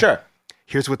sound. Yeah. Sure.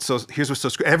 Here's what's so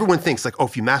screwed. Everyone thinks like, oh,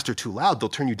 if you master too loud, they'll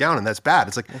turn you down, and that's bad.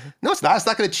 It's like, no, it's not. It's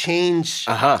not going to change. It's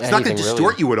not going to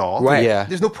distort you at all. Right. Yeah.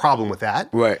 There's no problem with that.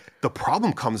 Right. The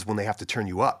problem comes when they have to turn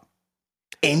you up.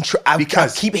 I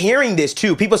keep hearing this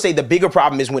too. People say the bigger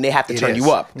problem is when they have to turn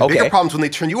you up. The bigger problem is when they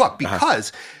turn you up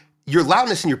because your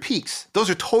loudness and your peaks, those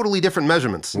are totally different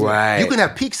measurements. Right. You can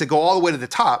have peaks that go all the way to the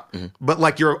top, but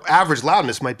like your average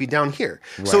loudness might be down here.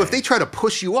 Right. So if they try to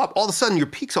push you up, all of a sudden your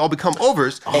peaks all become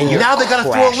overs, and now they got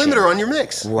to throw a limiter on your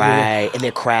mix. Right, and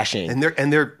they're crashing. And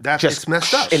that's just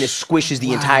messed up. And it squishes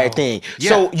the entire thing. Yeah.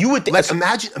 So you would think, like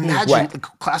imagine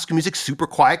classical music super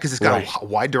quiet because it's got a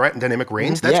wide dynamic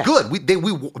range. That's good.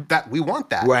 We want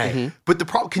that. Right. But the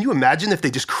problem, can you imagine if they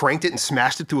just cranked it and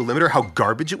smashed it through a limiter, how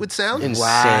garbage it would sound?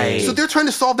 Insane. So they're trying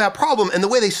to solve that problem, and the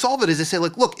way they solve it is they say,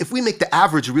 like, look, if we make the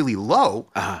average really low,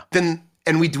 then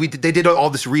they did all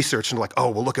this research and like,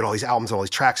 oh, well, look at all these albums and all these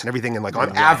tracks and everything, and like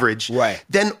on average,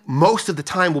 then most of the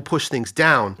time we'll push things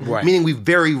down, meaning we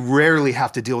very rarely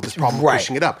have to deal with this problem of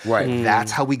pushing it up. Right.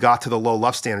 That's how we got to the low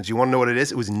love standards. You want to know what it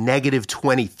is? It was negative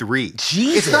 23.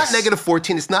 Jesus. It's not negative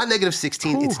 14. It's not negative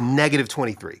 16. It's negative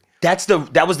 23. That is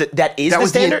the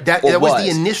standard? That was the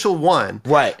initial one.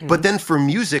 Right. But then for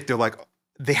music, they're like,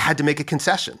 they had to make a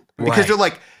concession because they're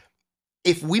like,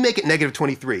 if we make it negative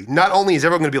 23, not only is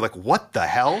everyone going to be like, what the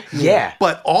hell? Yeah.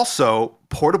 But also,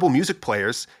 portable music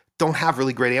players don't have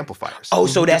really great amplifiers. Oh,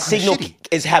 so that signal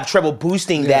have trouble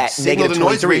boosting that signal negative to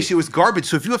noise 23. ratio is garbage.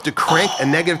 So if you have to crank a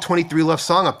negative 23 love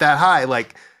song up that high,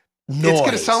 like, it's going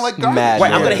to sound like garbage.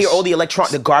 Right, I'm going to hear all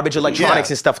the garbage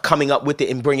electronics and stuff coming up with it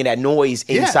and bringing that noise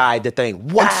inside the thing.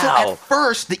 Wow. And so at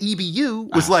first, the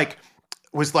EBU was like,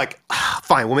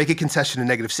 fine, we'll make a concession to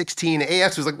negative 16.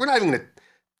 AS was like, we're not even going to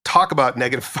talk about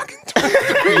negative fucking 23.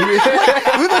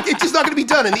 It's just not going to be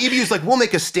done. And the EBU is like, we'll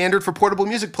make a standard for portable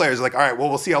music players. Like, all right, well,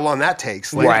 we'll see how long that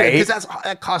takes. Like, because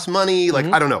that costs money. Like,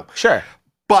 I don't know. Sure.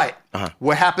 But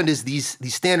what happened is these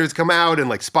standards come out and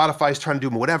like Spotify's trying to do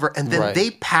them whatever. And then they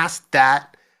passed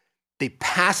that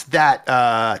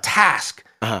task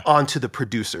onto the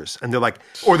producers, and they're like,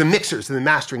 or the mixers and the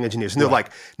mastering engineers, and they're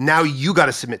like, now you got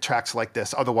to submit tracks like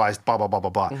this, otherwise, blah blah blah blah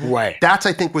blah. Right. That's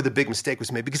I think where the big mistake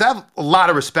was made, because I have a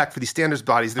lot of respect for these standards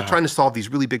bodies. They're trying to solve these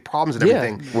really big problems and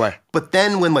everything. Right. But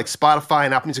then when like Spotify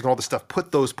and Apple Music and all this stuff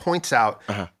put those points out.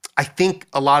 I think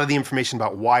a lot of the information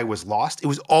about why was lost. It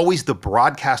was always the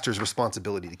broadcaster's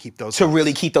responsibility to keep those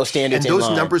really keep those standards and in those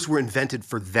line. numbers were invented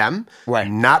for them,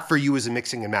 not for you as a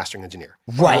mixing and mastering engineer.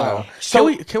 Right. Wow.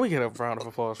 So can we get a round of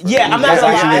applause for yeah, that? I'm not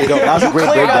gonna lie. That was a great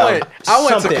breakdown.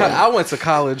 I went to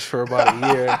college for about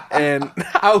a year, and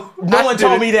no one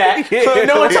told me that.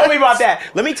 No one told me about that.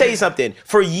 Let me tell you something.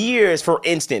 For years, for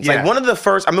instance, like one of the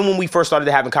first, I remember when we first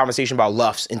started having conversation about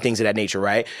LUFs and things of that nature,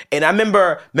 right? And I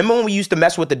remember when we used to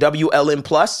mess with the WLM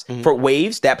Plus for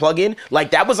Waves, that plugin.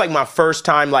 Like that was like my first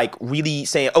time, like really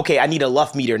saying, okay, I need a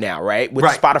LUF meter now, right? With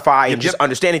Spotify and just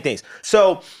understanding things.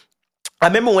 So I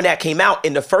remember when that came out,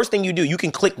 and the first thing you do, you can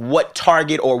click what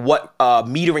target or what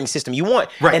metering system you want,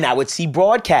 and I would see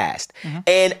broadcast.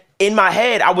 And in my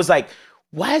head, I was like,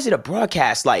 why is it a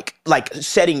broadcast like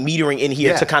setting metering in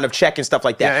here to kind of check and stuff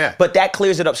like that? But that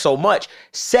clears it up so much.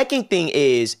 Second thing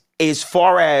is, as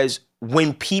far as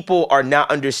when people are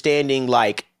not understanding,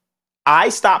 like, I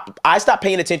stopped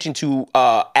paying attention to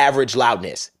average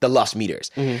loudness, the LUFS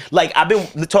meters. Like I've been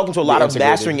talking to a lot of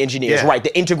mastering engineers, right?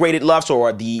 The integrated LUFS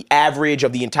or the average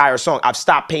of the entire song. I've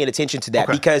stopped paying attention to that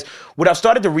because what I've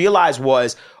started to realize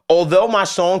was, although my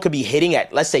song could be hitting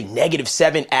at, let's say,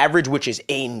 -7 average, which is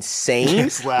insane,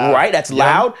 right? That's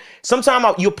loud.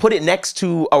 Sometimes you'll put it next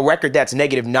to a record that's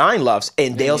 -9 LUFS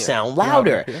and they'll sound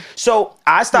louder. So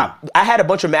I stopped. I had a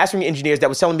bunch of mastering engineers that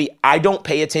was telling me, I don't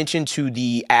pay attention to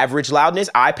the average loudness.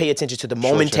 I pay attention to the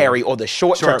momentary or the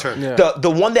short term. The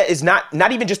one that is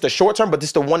not even just the short term, but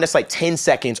just the one that's like 10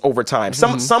 seconds over time.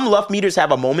 Some LUF meters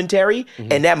have a momentary,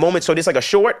 and that moment, so there's like a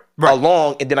short, a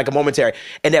long, and then like a momentary.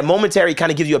 And that momentary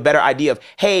kind of gives you a better idea of,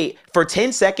 hey, for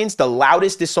 10 seconds, the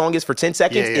loudest this song is for 10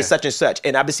 seconds is such and such.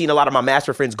 And I've been seeing a lot of my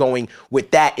master friends going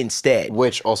with that instead.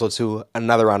 Which also, to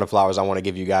another round of flowers I want to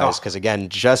give you guys, because again,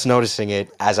 just noticing it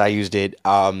as I used it,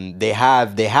 they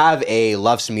have a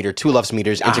LUFS meter, 2 LUFS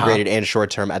meters, integrated and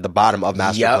short term at the bottom of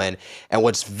Master Plan. And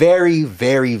what's very,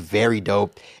 very, very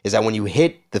dope is that when you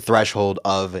hit the threshold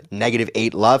of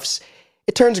 -8 LUFS,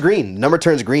 it turns green. Number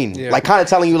turns green. Like kind of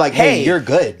telling you like, hey, you're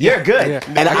good. You're good. Yeah.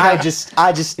 And I just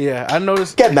I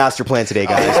noticed. get master plan today,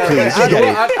 guys. Please. Just get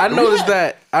it.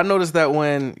 I noticed that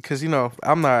when, because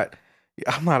I'm not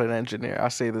an engineer. I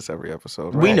say this every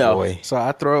episode. Right? We know. Boy. So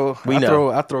I throw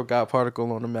God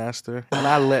particle on the master, and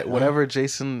I let whatever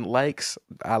Jason likes,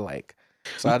 I like.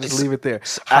 So I just leave it there.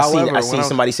 I seen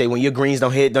somebody say, when your greens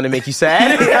don't hit, don't it make you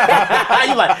sad?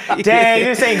 You like, dang,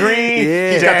 this ain't green.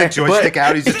 Yeah. He's got the joystick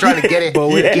out. He's just trying to get it,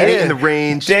 get it in the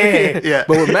range. Dang. Yeah.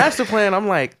 But with master plan, I'm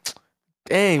like,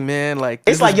 dang, man, like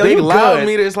It's like, yo, big you loud good.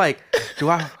 meter. It's like, do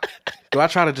I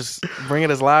try to just bring it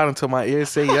as loud until my ears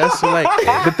say yes? So like,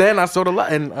 but then I saw the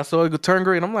light and I saw it turn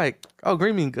green. I'm like, oh,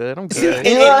 green mean good. I'm good.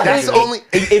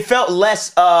 It felt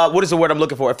less. What is the word I'm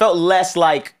looking for? It felt less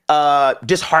like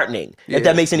disheartening. If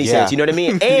that makes any sense, you know what I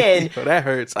mean? And Yo, that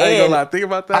hurts. I ain't gonna lie. Think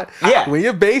about that. Yeah. When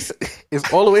your bass is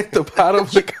all the way at the bottom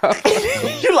of the cup,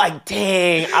 you're like,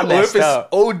 dang, I or if messed it's up.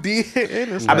 OD,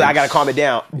 it's I gotta calm it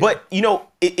down. But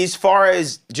as far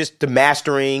as just the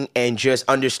mastering and just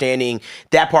understanding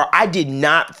that part, I did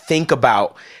not think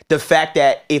about the fact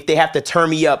that if they have to turn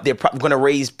me up, they're going to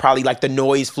raise probably like the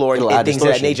noise floor and things of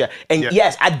that nature. And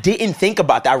yes, I didn't think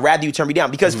about that. I'd rather you turn me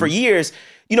down because for years,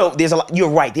 you're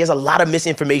right. There's a lot of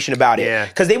misinformation about it.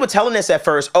 Because they were telling us at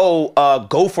first, go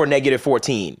for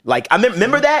 -14. Like, I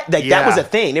remember that? Like, that was a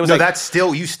thing. It was that's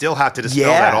you still have to dispel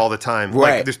that all the time.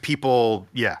 Right. Like, there's people,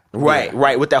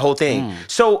 Right, with that whole thing.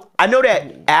 So I know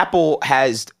that Apple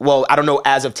has, I don't know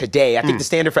as of today, I think the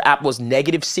standard for Apple is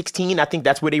 -16. I think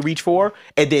that's where they reach for.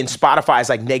 And then Spotify is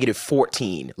like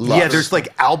 -14. Yeah, there's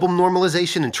like album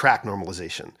normalization and track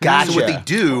normalization. Gotcha. So what they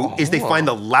do is they find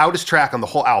the loudest track on the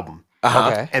whole album.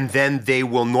 Okay. And then they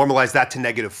will normalize that to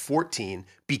 -14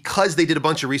 because they did a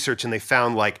bunch of research and they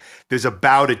found like there's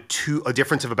about a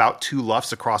difference of about 2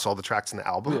 LUFS across all the tracks in the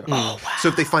album. Oh, wow. So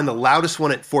if they find the loudest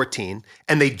one at 14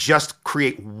 and they just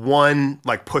create one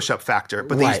like push-up factor,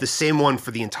 but they use the same one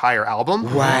for the entire album,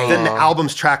 then the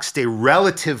album's tracks stay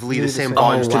relatively the same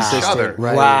volumes to each other.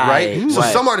 Right? So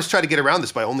some artists try to get around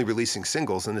this by only releasing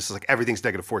singles, and this is like everything's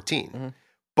 -14.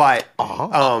 But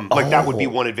like that would be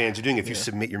one advantage of doing it if you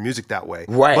submit your music that way.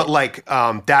 Right. But like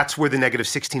that's where the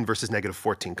 -16 versus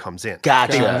 -14 comes in.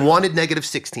 Gotcha. They wanted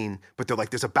 -16, but they're like,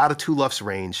 there's about a 2 LUFS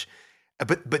range.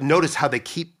 But notice how they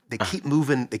keep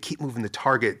moving the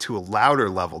target to a louder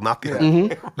level, not the other way around.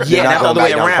 Not the other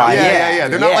way around. Yeah.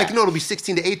 They're not like, no, it'll be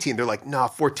 16 to 18. They're like, nah,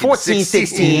 14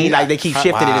 16. Like they keep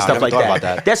shifting it and stuff like about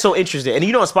that. That's so interesting.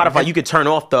 And on Spotify, you could turn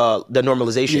off the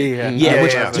normalization.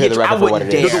 Which I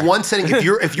wouldn't dare. The one setting,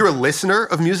 if you're a listener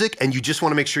of music and you just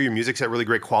want to make sure your music's at really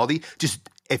great quality, just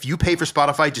if you pay for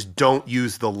Spotify, just don't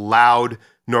use the loud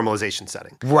normalization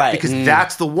setting. Right. Because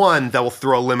that's the one that will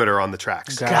throw a limiter on the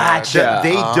tracks. Gotcha.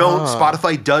 They don't,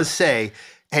 Spotify does say,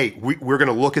 hey, we're going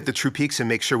to look at the true peaks and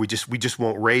make sure we just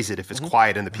won't raise it if it's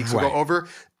quiet and the peaks will go over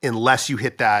unless you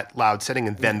hit that loud setting,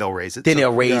 and then they'll raise it. Then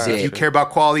they'll raise it. If you care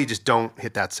about quality, just don't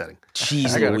hit that setting.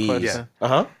 Jeez I got Louise. a question.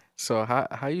 Uh-huh. So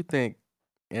how you think?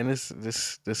 And this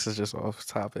is just off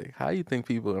topic. How you think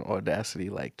people in Audacity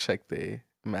like check their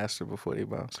master before they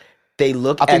bounce? They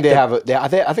look. I think they have a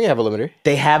limiter.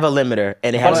 They have a limiter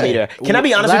and it has a meter. Can I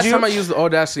be honest with you? Last time I used the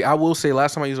Audacity, I will say,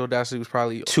 last time I used Audacity was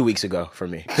probably 2 weeks ago for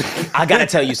me. I gotta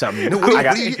tell you something.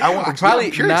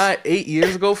 probably not 8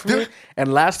 years ago for me.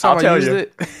 And last time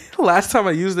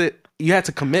I used it, you had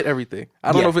to commit everything.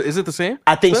 I don't know if is it the same?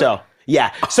 I think so. Yeah.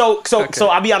 So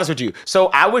I'll be honest with you. So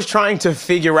I was trying to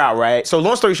figure out, right? So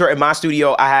long story short, in my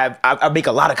studio, I make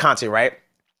a lot of content, right?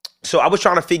 So I was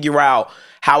trying to figure out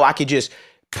how I could just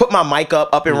put my mic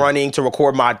up and running to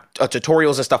record my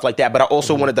tutorials and stuff like that. But I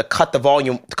also wanted to cut the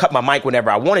volume, cut my mic whenever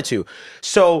I wanted to.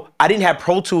 So I didn't have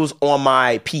Pro Tools on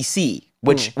my PC,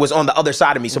 which was on the other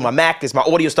side of me. So my Mac is my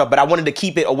audio stuff, but I wanted to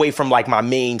keep it away from like my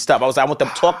main stuff. I want the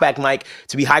talkback mic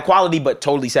to be high quality, but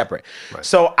totally separate. Right.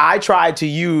 So I tried to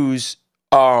use,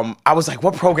 I was like,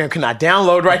 what program can I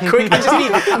download right quick?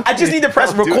 I just need to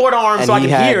press record arm so I can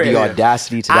hear it. And he had the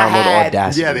audacity to download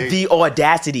Audacity. The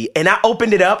Audacity. And I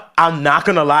opened it up. I'm not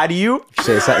going to lie to you.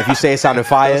 If you say it sounded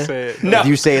fire. No. If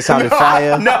you say it sounded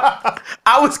fire. No.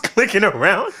 I was clicking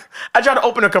around. I tried to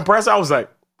open a compressor. I was like,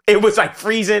 it was like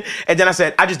freezing. And then I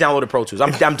said, I just downloaded Pro Tools.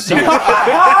 I'm serious.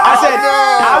 I said,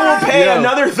 I will pay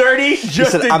another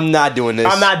 $30 I'm not doing this.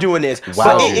 I'm not doing this.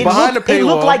 Wow. So it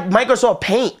looked like Microsoft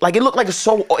Paint. Like it looked like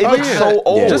so old.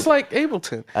 Yeah. Just like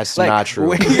Ableton. That's not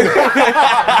true.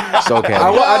 It's okay.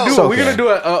 We're going to do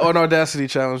an Audacity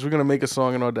challenge. We're going to make a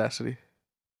song in Audacity.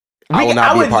 I will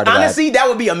not be a part of that. Honestly, that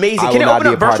would be amazing. Can it open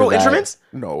up virtual instruments?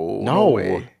 No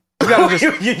way. You gotta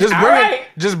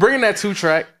just bring that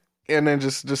 2-track. And then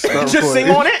just start just sing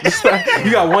on it.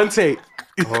 You got one take.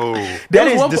 Oh, That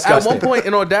is disgusting. At one point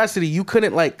in Audacity, you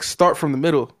couldn't like start from the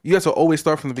middle. You had to always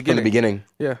start from the In beginning. the beginning.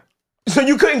 Yeah. So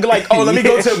you couldn't let me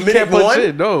go to You minute can't punch one.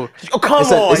 in, no. Oh, come on,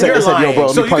 It you're said, lying. yo, bro,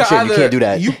 let me punch in. You can't do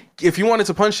that. If you wanted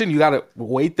to punch in, you gotta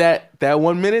wait that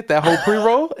 1 minute, that whole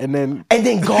pre-roll, and then And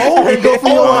then go. And go for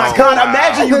oh your my own. God!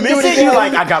 Imagine you And then do miss it it. You're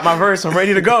again. like, I got my verse. I'm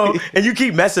ready to go, and you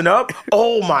keep messing up.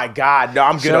 Oh my God! No,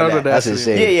 I'm good Shout on out to that. That's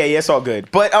Audacity. insane. Yeah, it's all good.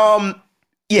 But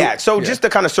yeah. So just to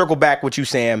kind of circle back with you,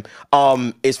 Sam,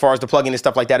 as far as the plugin and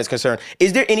stuff like that is concerned,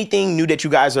 is there anything new that you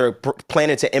guys are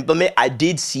planning to implement? I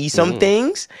did see some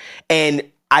things, and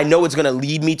I know it's gonna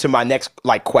lead me to my next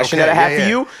question that I have for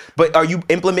you. But are you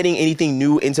implementing anything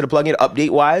new into the plugin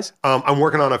update wise? I'm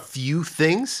working on a few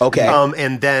things. Okay.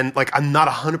 And then I'm not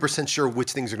 100% sure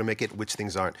which things are going to make it, which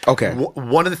things aren't. Okay.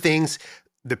 One of the things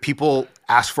that people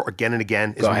ask for again and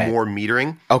again is ahead. more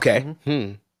metering. Okay.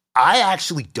 I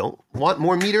actually don't want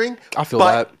more metering. I feel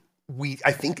but that.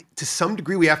 I think to some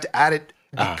degree we have to add it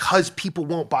because people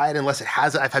won't buy it unless it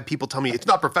has it. I've had people tell me it's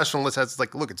not professional unless it's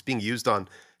like, look, it's being used on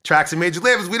tracks and major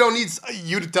labels. We don't need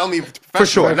you to tell me if it's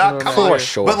professional sure. or not. Come For on.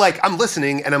 sure. But I'm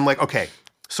listening and I'm like, okay,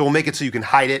 so we'll make it so you can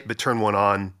hide it but turn one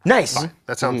on. Nice. Fine.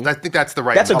 That sounds. I think that's the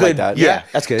right. That's a one. good. that. Yeah,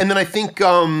 that's good. And then I think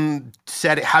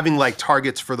having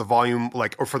targets for the volume,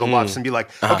 or for the LUFs, and be like,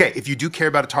 okay, if you do care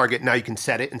about a target, now you can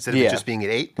set it instead of it just being at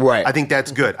 8. Right. I think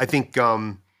that's good. I think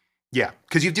yeah,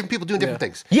 because you have different people doing different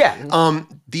things. Yeah.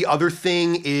 The other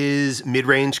thing is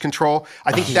mid-range control.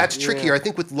 I think that's trickier. I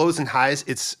think with lows and highs,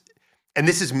 and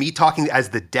this is me talking as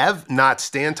the dev, not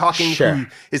Stan talking, Sure. who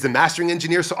is the mastering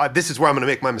engineer. So this is where I'm going to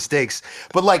make my mistakes.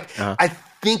 But I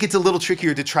think it's a little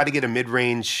trickier to try to get a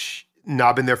mid-range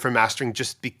knob in there for mastering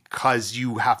just because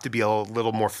you have to be a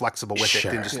little more flexible with it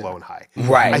than just low and high.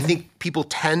 Right. I think people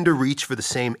tend to reach for the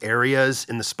same areas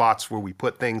in the spots where we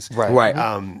put things. Right.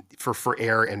 For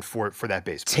air and for that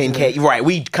bass. 10K. Right.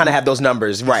 We kind of have those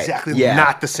numbers. Right. Exactly. Yeah.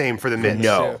 Not the same for the mids.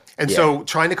 No. And Yeah. so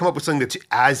trying to come up with something that's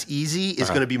as easy is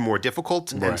going to be more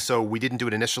difficult. And so we didn't do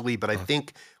it initially, but I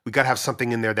think we got to have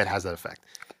something in there that has that effect.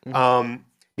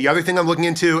 The other thing I'm looking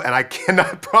into, and I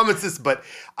cannot promise this, but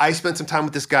I spent some time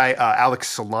with this guy, Alex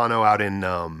Solano, out in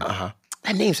That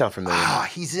name sounds familiar.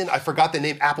 he's in, I forgot the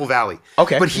name, Apple Valley.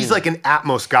 Okay. But he's like an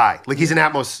Atmos guy. He's an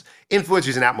Atmos influencer,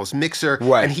 he's an Atmos mixer.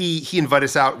 Right. And he invited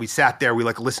us out. We sat there, we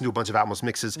listened to a bunch of Atmos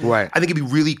mixes. Right. I think it'd be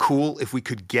really cool if we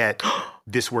could get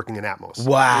this working in Atmos.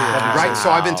 Wow. Right. So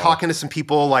I've been talking to some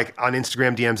people on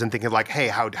Instagram DMs and thinking hey,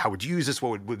 how would you use this?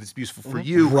 What would this be useful for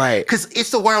you? Right. Because it's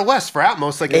the Wild West for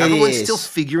Atmos. Everyone's is. still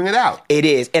figuring it out. It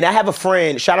is. And I have a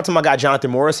friend, shout out to my guy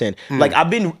Jonathan Morrison. I've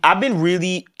been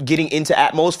really getting into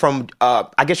Atmos from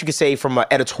I guess you could say from an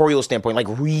editorial standpoint,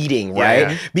 reading,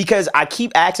 right? Yeah. Because I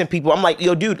keep asking people, I'm like,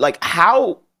 yo, dude,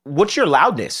 what's your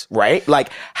loudness, right?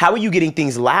 How are you getting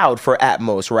things loud for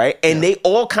Atmos, right? And they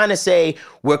all kind of say,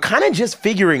 we're kind of just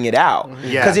figuring it out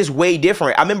because it's way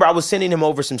different. I remember I was sending him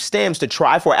over some stems to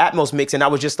try for Atmos mix, and I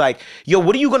was just like, yo,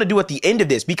 what are you going to do at the end of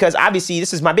this? Because obviously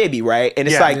this is my baby, right? And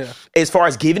it's as far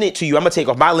as giving it to you, I'm going to take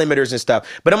off my limiters and stuff.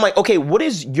 But I'm like, okay, what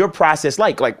is your process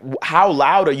like? How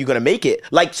loud are you going to make it?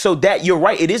 So that you're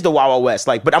right, it is the Wild Wild West.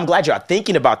 But I'm glad you're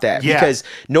thinking about that because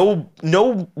no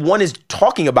one is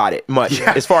talking about it much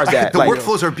as far as that. The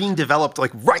workflows are being developed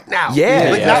right now. Yeah.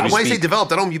 When I say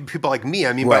developed, I don't mean people like me.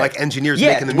 I mean by engineers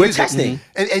making the we're music. testing.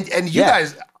 And you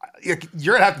guys, you're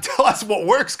gonna have to tell us what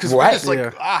works because we're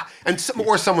just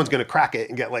or someone's gonna crack it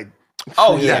and get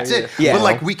that's it. Yeah.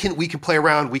 But we can play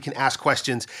around, we can ask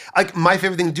questions. My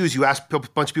favorite thing to do is you ask a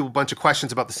bunch of people a bunch of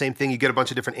questions about the same thing, you get a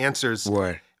bunch of different answers.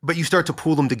 Right. But you start to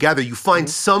pool them together. You find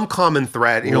some common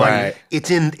thread, and you're like, it's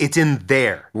in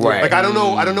there. Right. I don't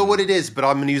know what it is, but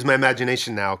I'm gonna use my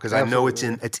imagination now because I know it's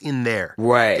in there.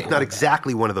 Right. It's not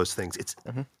exactly one of those things. It's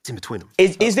in between them.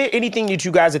 Is there anything that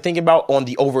you guys are thinking about on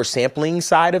the oversampling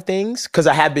side of things? Because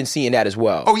I have been seeing that as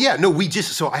well. Oh yeah, no,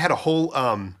 so I had a whole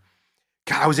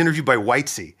I was interviewed by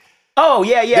Whitesea. Oh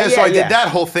yeah. So I did that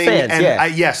whole thing, Fans,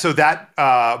 and so that,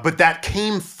 but that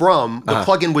came from the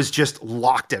plugin was just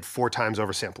locked at 4 times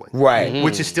oversampling, right?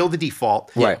 Which is still the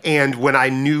default, right? And when I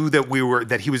knew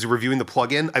that he was reviewing the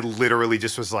plugin, I literally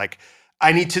just was like,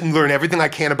 I need to learn everything I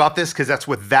can about this because that's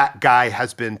what that guy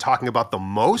has been talking about the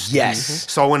most. Yes.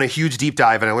 So I went a huge deep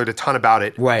dive and I learned a ton about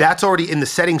it. Right. That's already in the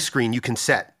settings screen. You can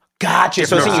set. Gotcha.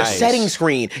 So it's in your settings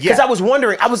screen. Because I was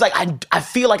wondering, I was like, I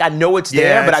feel like I know it's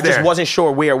there, but I just wasn't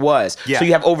sure where it was. Yeah. So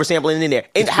you have oversampling in there.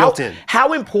 And built in.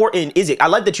 How important is it? I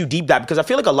like that you deep dive because I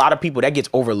feel like a lot of people that gets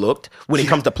overlooked when it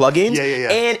comes to plugins.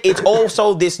 Yeah. And it's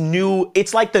also this new,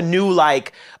 it's like the new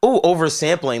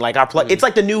oversampling. It's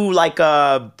like the new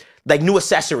new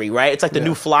accessory, right? It's like the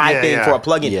new fly thing for a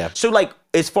plugin. Yeah. So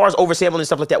as far as oversampling and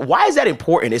stuff like that, why is that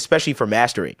important, especially for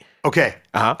mastering? Okay.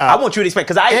 I want you to explain,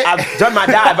 because I've done my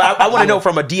dive, but I want to know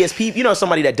from a DSP,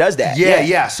 somebody that does that.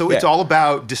 Yeah. So it's all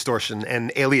about distortion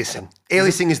and aliasing.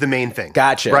 Aliasing is the main thing.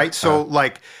 Gotcha. Right? So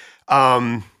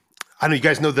I don't know, you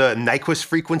guys know the Nyquist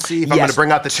frequency? If I'm going to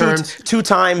bring out the terms. Two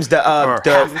times the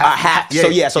half.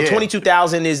 So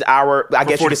 22,000 is our, I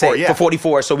guess you could say, for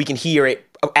 44, so we can hear it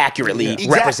accurately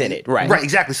represented. Right,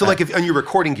 exactly. So like if on your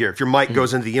recording gear, if your mic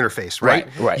goes into the interface, right?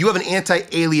 You have an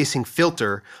anti-aliasing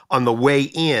filter on the way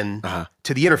in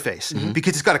to the interface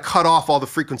because it's got to cut off all the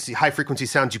high frequency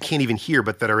sounds you can't even hear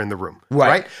but that are in the room,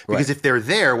 right? Because if they're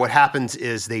there, what happens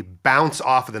is they bounce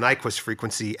off of the Nyquist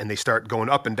frequency and they start going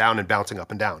up and down and bouncing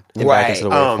up and down. Right.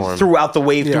 Throughout the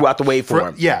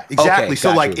waveform. Yeah, exactly. Okay,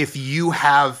 so like if you're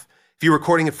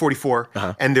recording at 44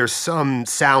 and there's some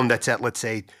sound that's at, let's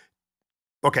say,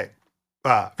 if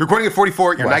you're recording at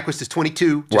 44, your Nyquist is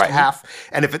 22, just half.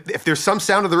 And if there's some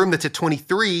sound in the room that's at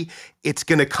 23, it's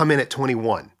going to come in at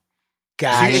 21.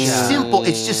 Gotcha. So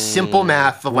it's just simple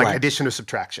math of like addition or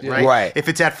subtraction, right? If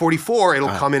it's at 44, it'll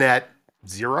come in at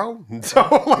 0. So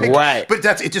but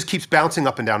it just keeps bouncing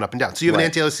up and down, up and down. So you have an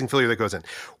anti-aliasing filter that goes in.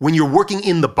 When you're working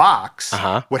in the box,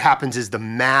 what happens is the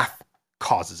math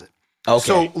causes it. Okay.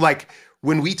 So like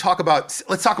when we talk about,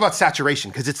 let's talk about saturation,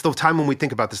 because it's the time when we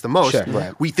think about this the most.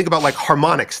 Sure. We think about like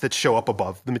harmonics that show up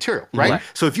above the material, right?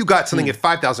 So if you got something at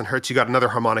 5,000 hertz, you got another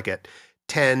harmonic at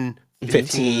 10,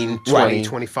 15, 20,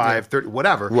 25, 30,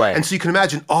 whatever. And so you can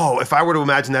imagine, if I were to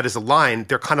imagine that as a line,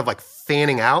 they're kind of like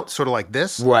fanning out, sort of like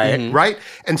this. Right?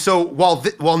 And so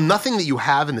while nothing that you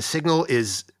have in the signal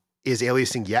is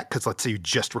aliasing yet, because let's say you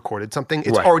just recorded something,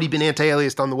 it's already been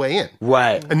anti-aliased on the way in.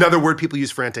 Another word people use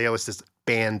for anti-aliased is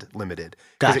band limited,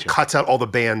 because it cuts out all the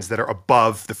bands that are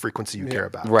above the frequency you care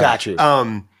about. Gotcha.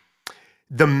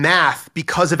 The math,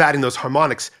 because of adding those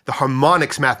harmonics, the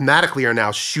harmonics mathematically are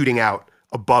now shooting out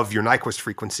above your Nyquist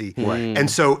frequency.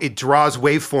 And so it draws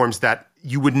waveforms that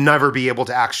you would never be able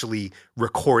to actually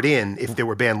record in if they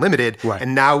were band limited.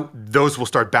 And now those will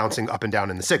start bouncing up and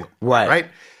down in the signal. Right?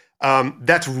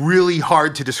 That's really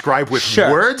hard to describe with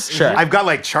words. I've got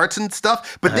like charts and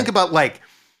stuff, but think about like,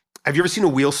 have you ever seen a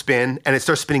wheel spin and it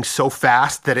starts spinning so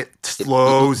fast that it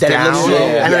slows down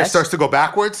and then it starts to go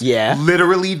backwards?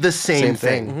 Literally the same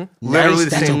thing. Literally the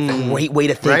same thing. That's a great way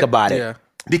to think about it.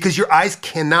 Because your eyes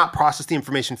cannot process the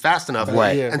information fast enough.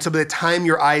 And so by the time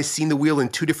your eyes seen the wheel in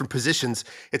two different positions,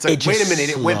 it's like, wait a minute,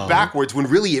 it went backwards, when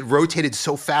really it rotated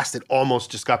so fast it almost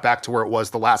just got back to where it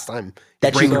was the last time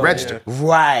that brain could register.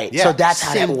 So that's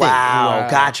how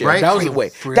that, gotcha.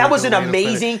 That was an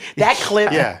amazing, that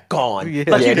clip, gone.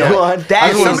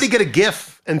 Somebody get a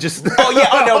GIF and just...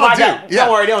 my God.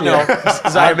 Don't worry, don't know.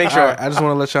 Sorry, make sure. I just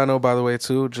want to let y'all know, by the way,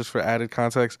 too, just for added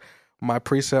context, my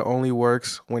preset only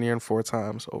works when you're in 4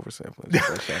 times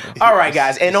oversampling. All right,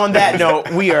 guys. And on that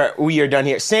note, we are done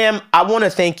here. Sam, I want to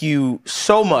thank you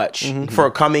so much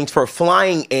for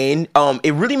flying in.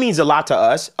 It really means a lot to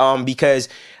us because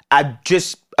I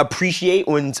just appreciate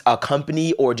when a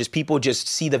company or just people just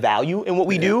see the value in what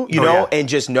we do, you know, and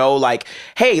just know like,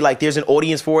 hey, like there's an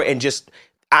audience for it, and just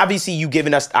obviously you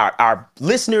giving us our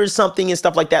listeners something and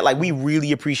stuff like that. Like we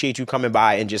really appreciate you coming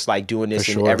by and just like doing this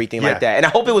and everything like that. And I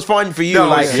hope it was fun for you. No,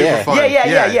 like super fun.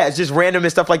 It's just random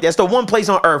and stuff like that. It's the one place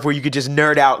on earth where you could just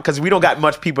nerd out, because we don't got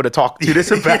much people to talk to this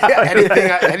about.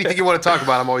 Anything you want to talk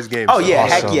about, I'm always game. Oh yeah,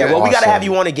 heck yeah. Well, we got to have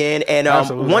you on again. And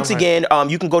once again,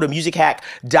 you can go to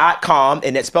musichack.com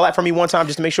and spell that for me one time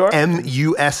just to make sure.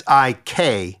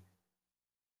 MUSIKHACK.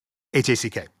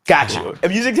 Got you.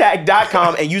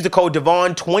 Musictag.com and use the code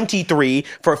Devon23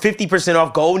 for 50%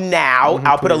 off. Go now.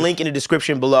 I'll put a link in the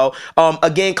description below.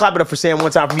 Again, clap it up for Sam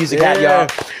one time for Music Hack, y'all.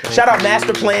 Shout out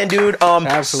Master Plan, dude.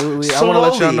 Absolutely. I want to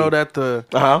let y'all know that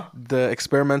the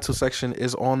experimental section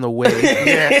is on the way.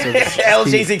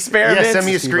 LJ's experiment. Yeah, send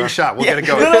me a screenshot. We'll get it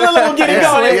going. No, we'll get it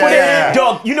going.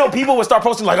 Dog, you know, people will start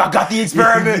posting like, I got the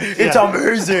experiment. It's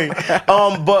amazing.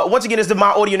 But once again, it's the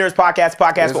My Audio Nerds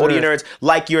podcast for audio nerds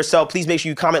like yourself. Please make sure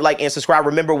you comment, like, and subscribe.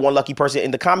 Remember, one lucky person in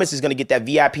the comments is going to get that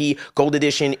VIP Gold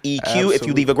Edition EQ if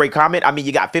you leave a great comment. I mean,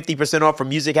 you got 50% off from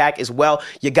Music Hack as well.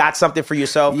 You got something for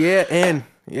yourself. Yeah, and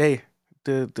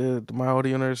the My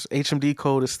Audio Nerds HMD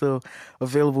code is still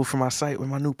available for my site with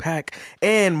my new pack.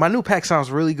 And my new pack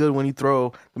sounds really good when you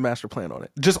throw the master plan on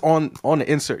it. Just on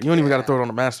the insert. You don't even got to throw it on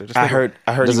the master. Just I heard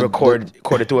you record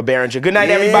it through a Behringer. Good night,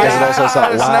 everybody. It's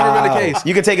never been the case.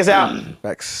 You can take us out.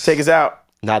 Thanks. Take us out.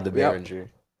 Not the Behringer.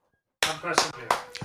 I'm pressing it.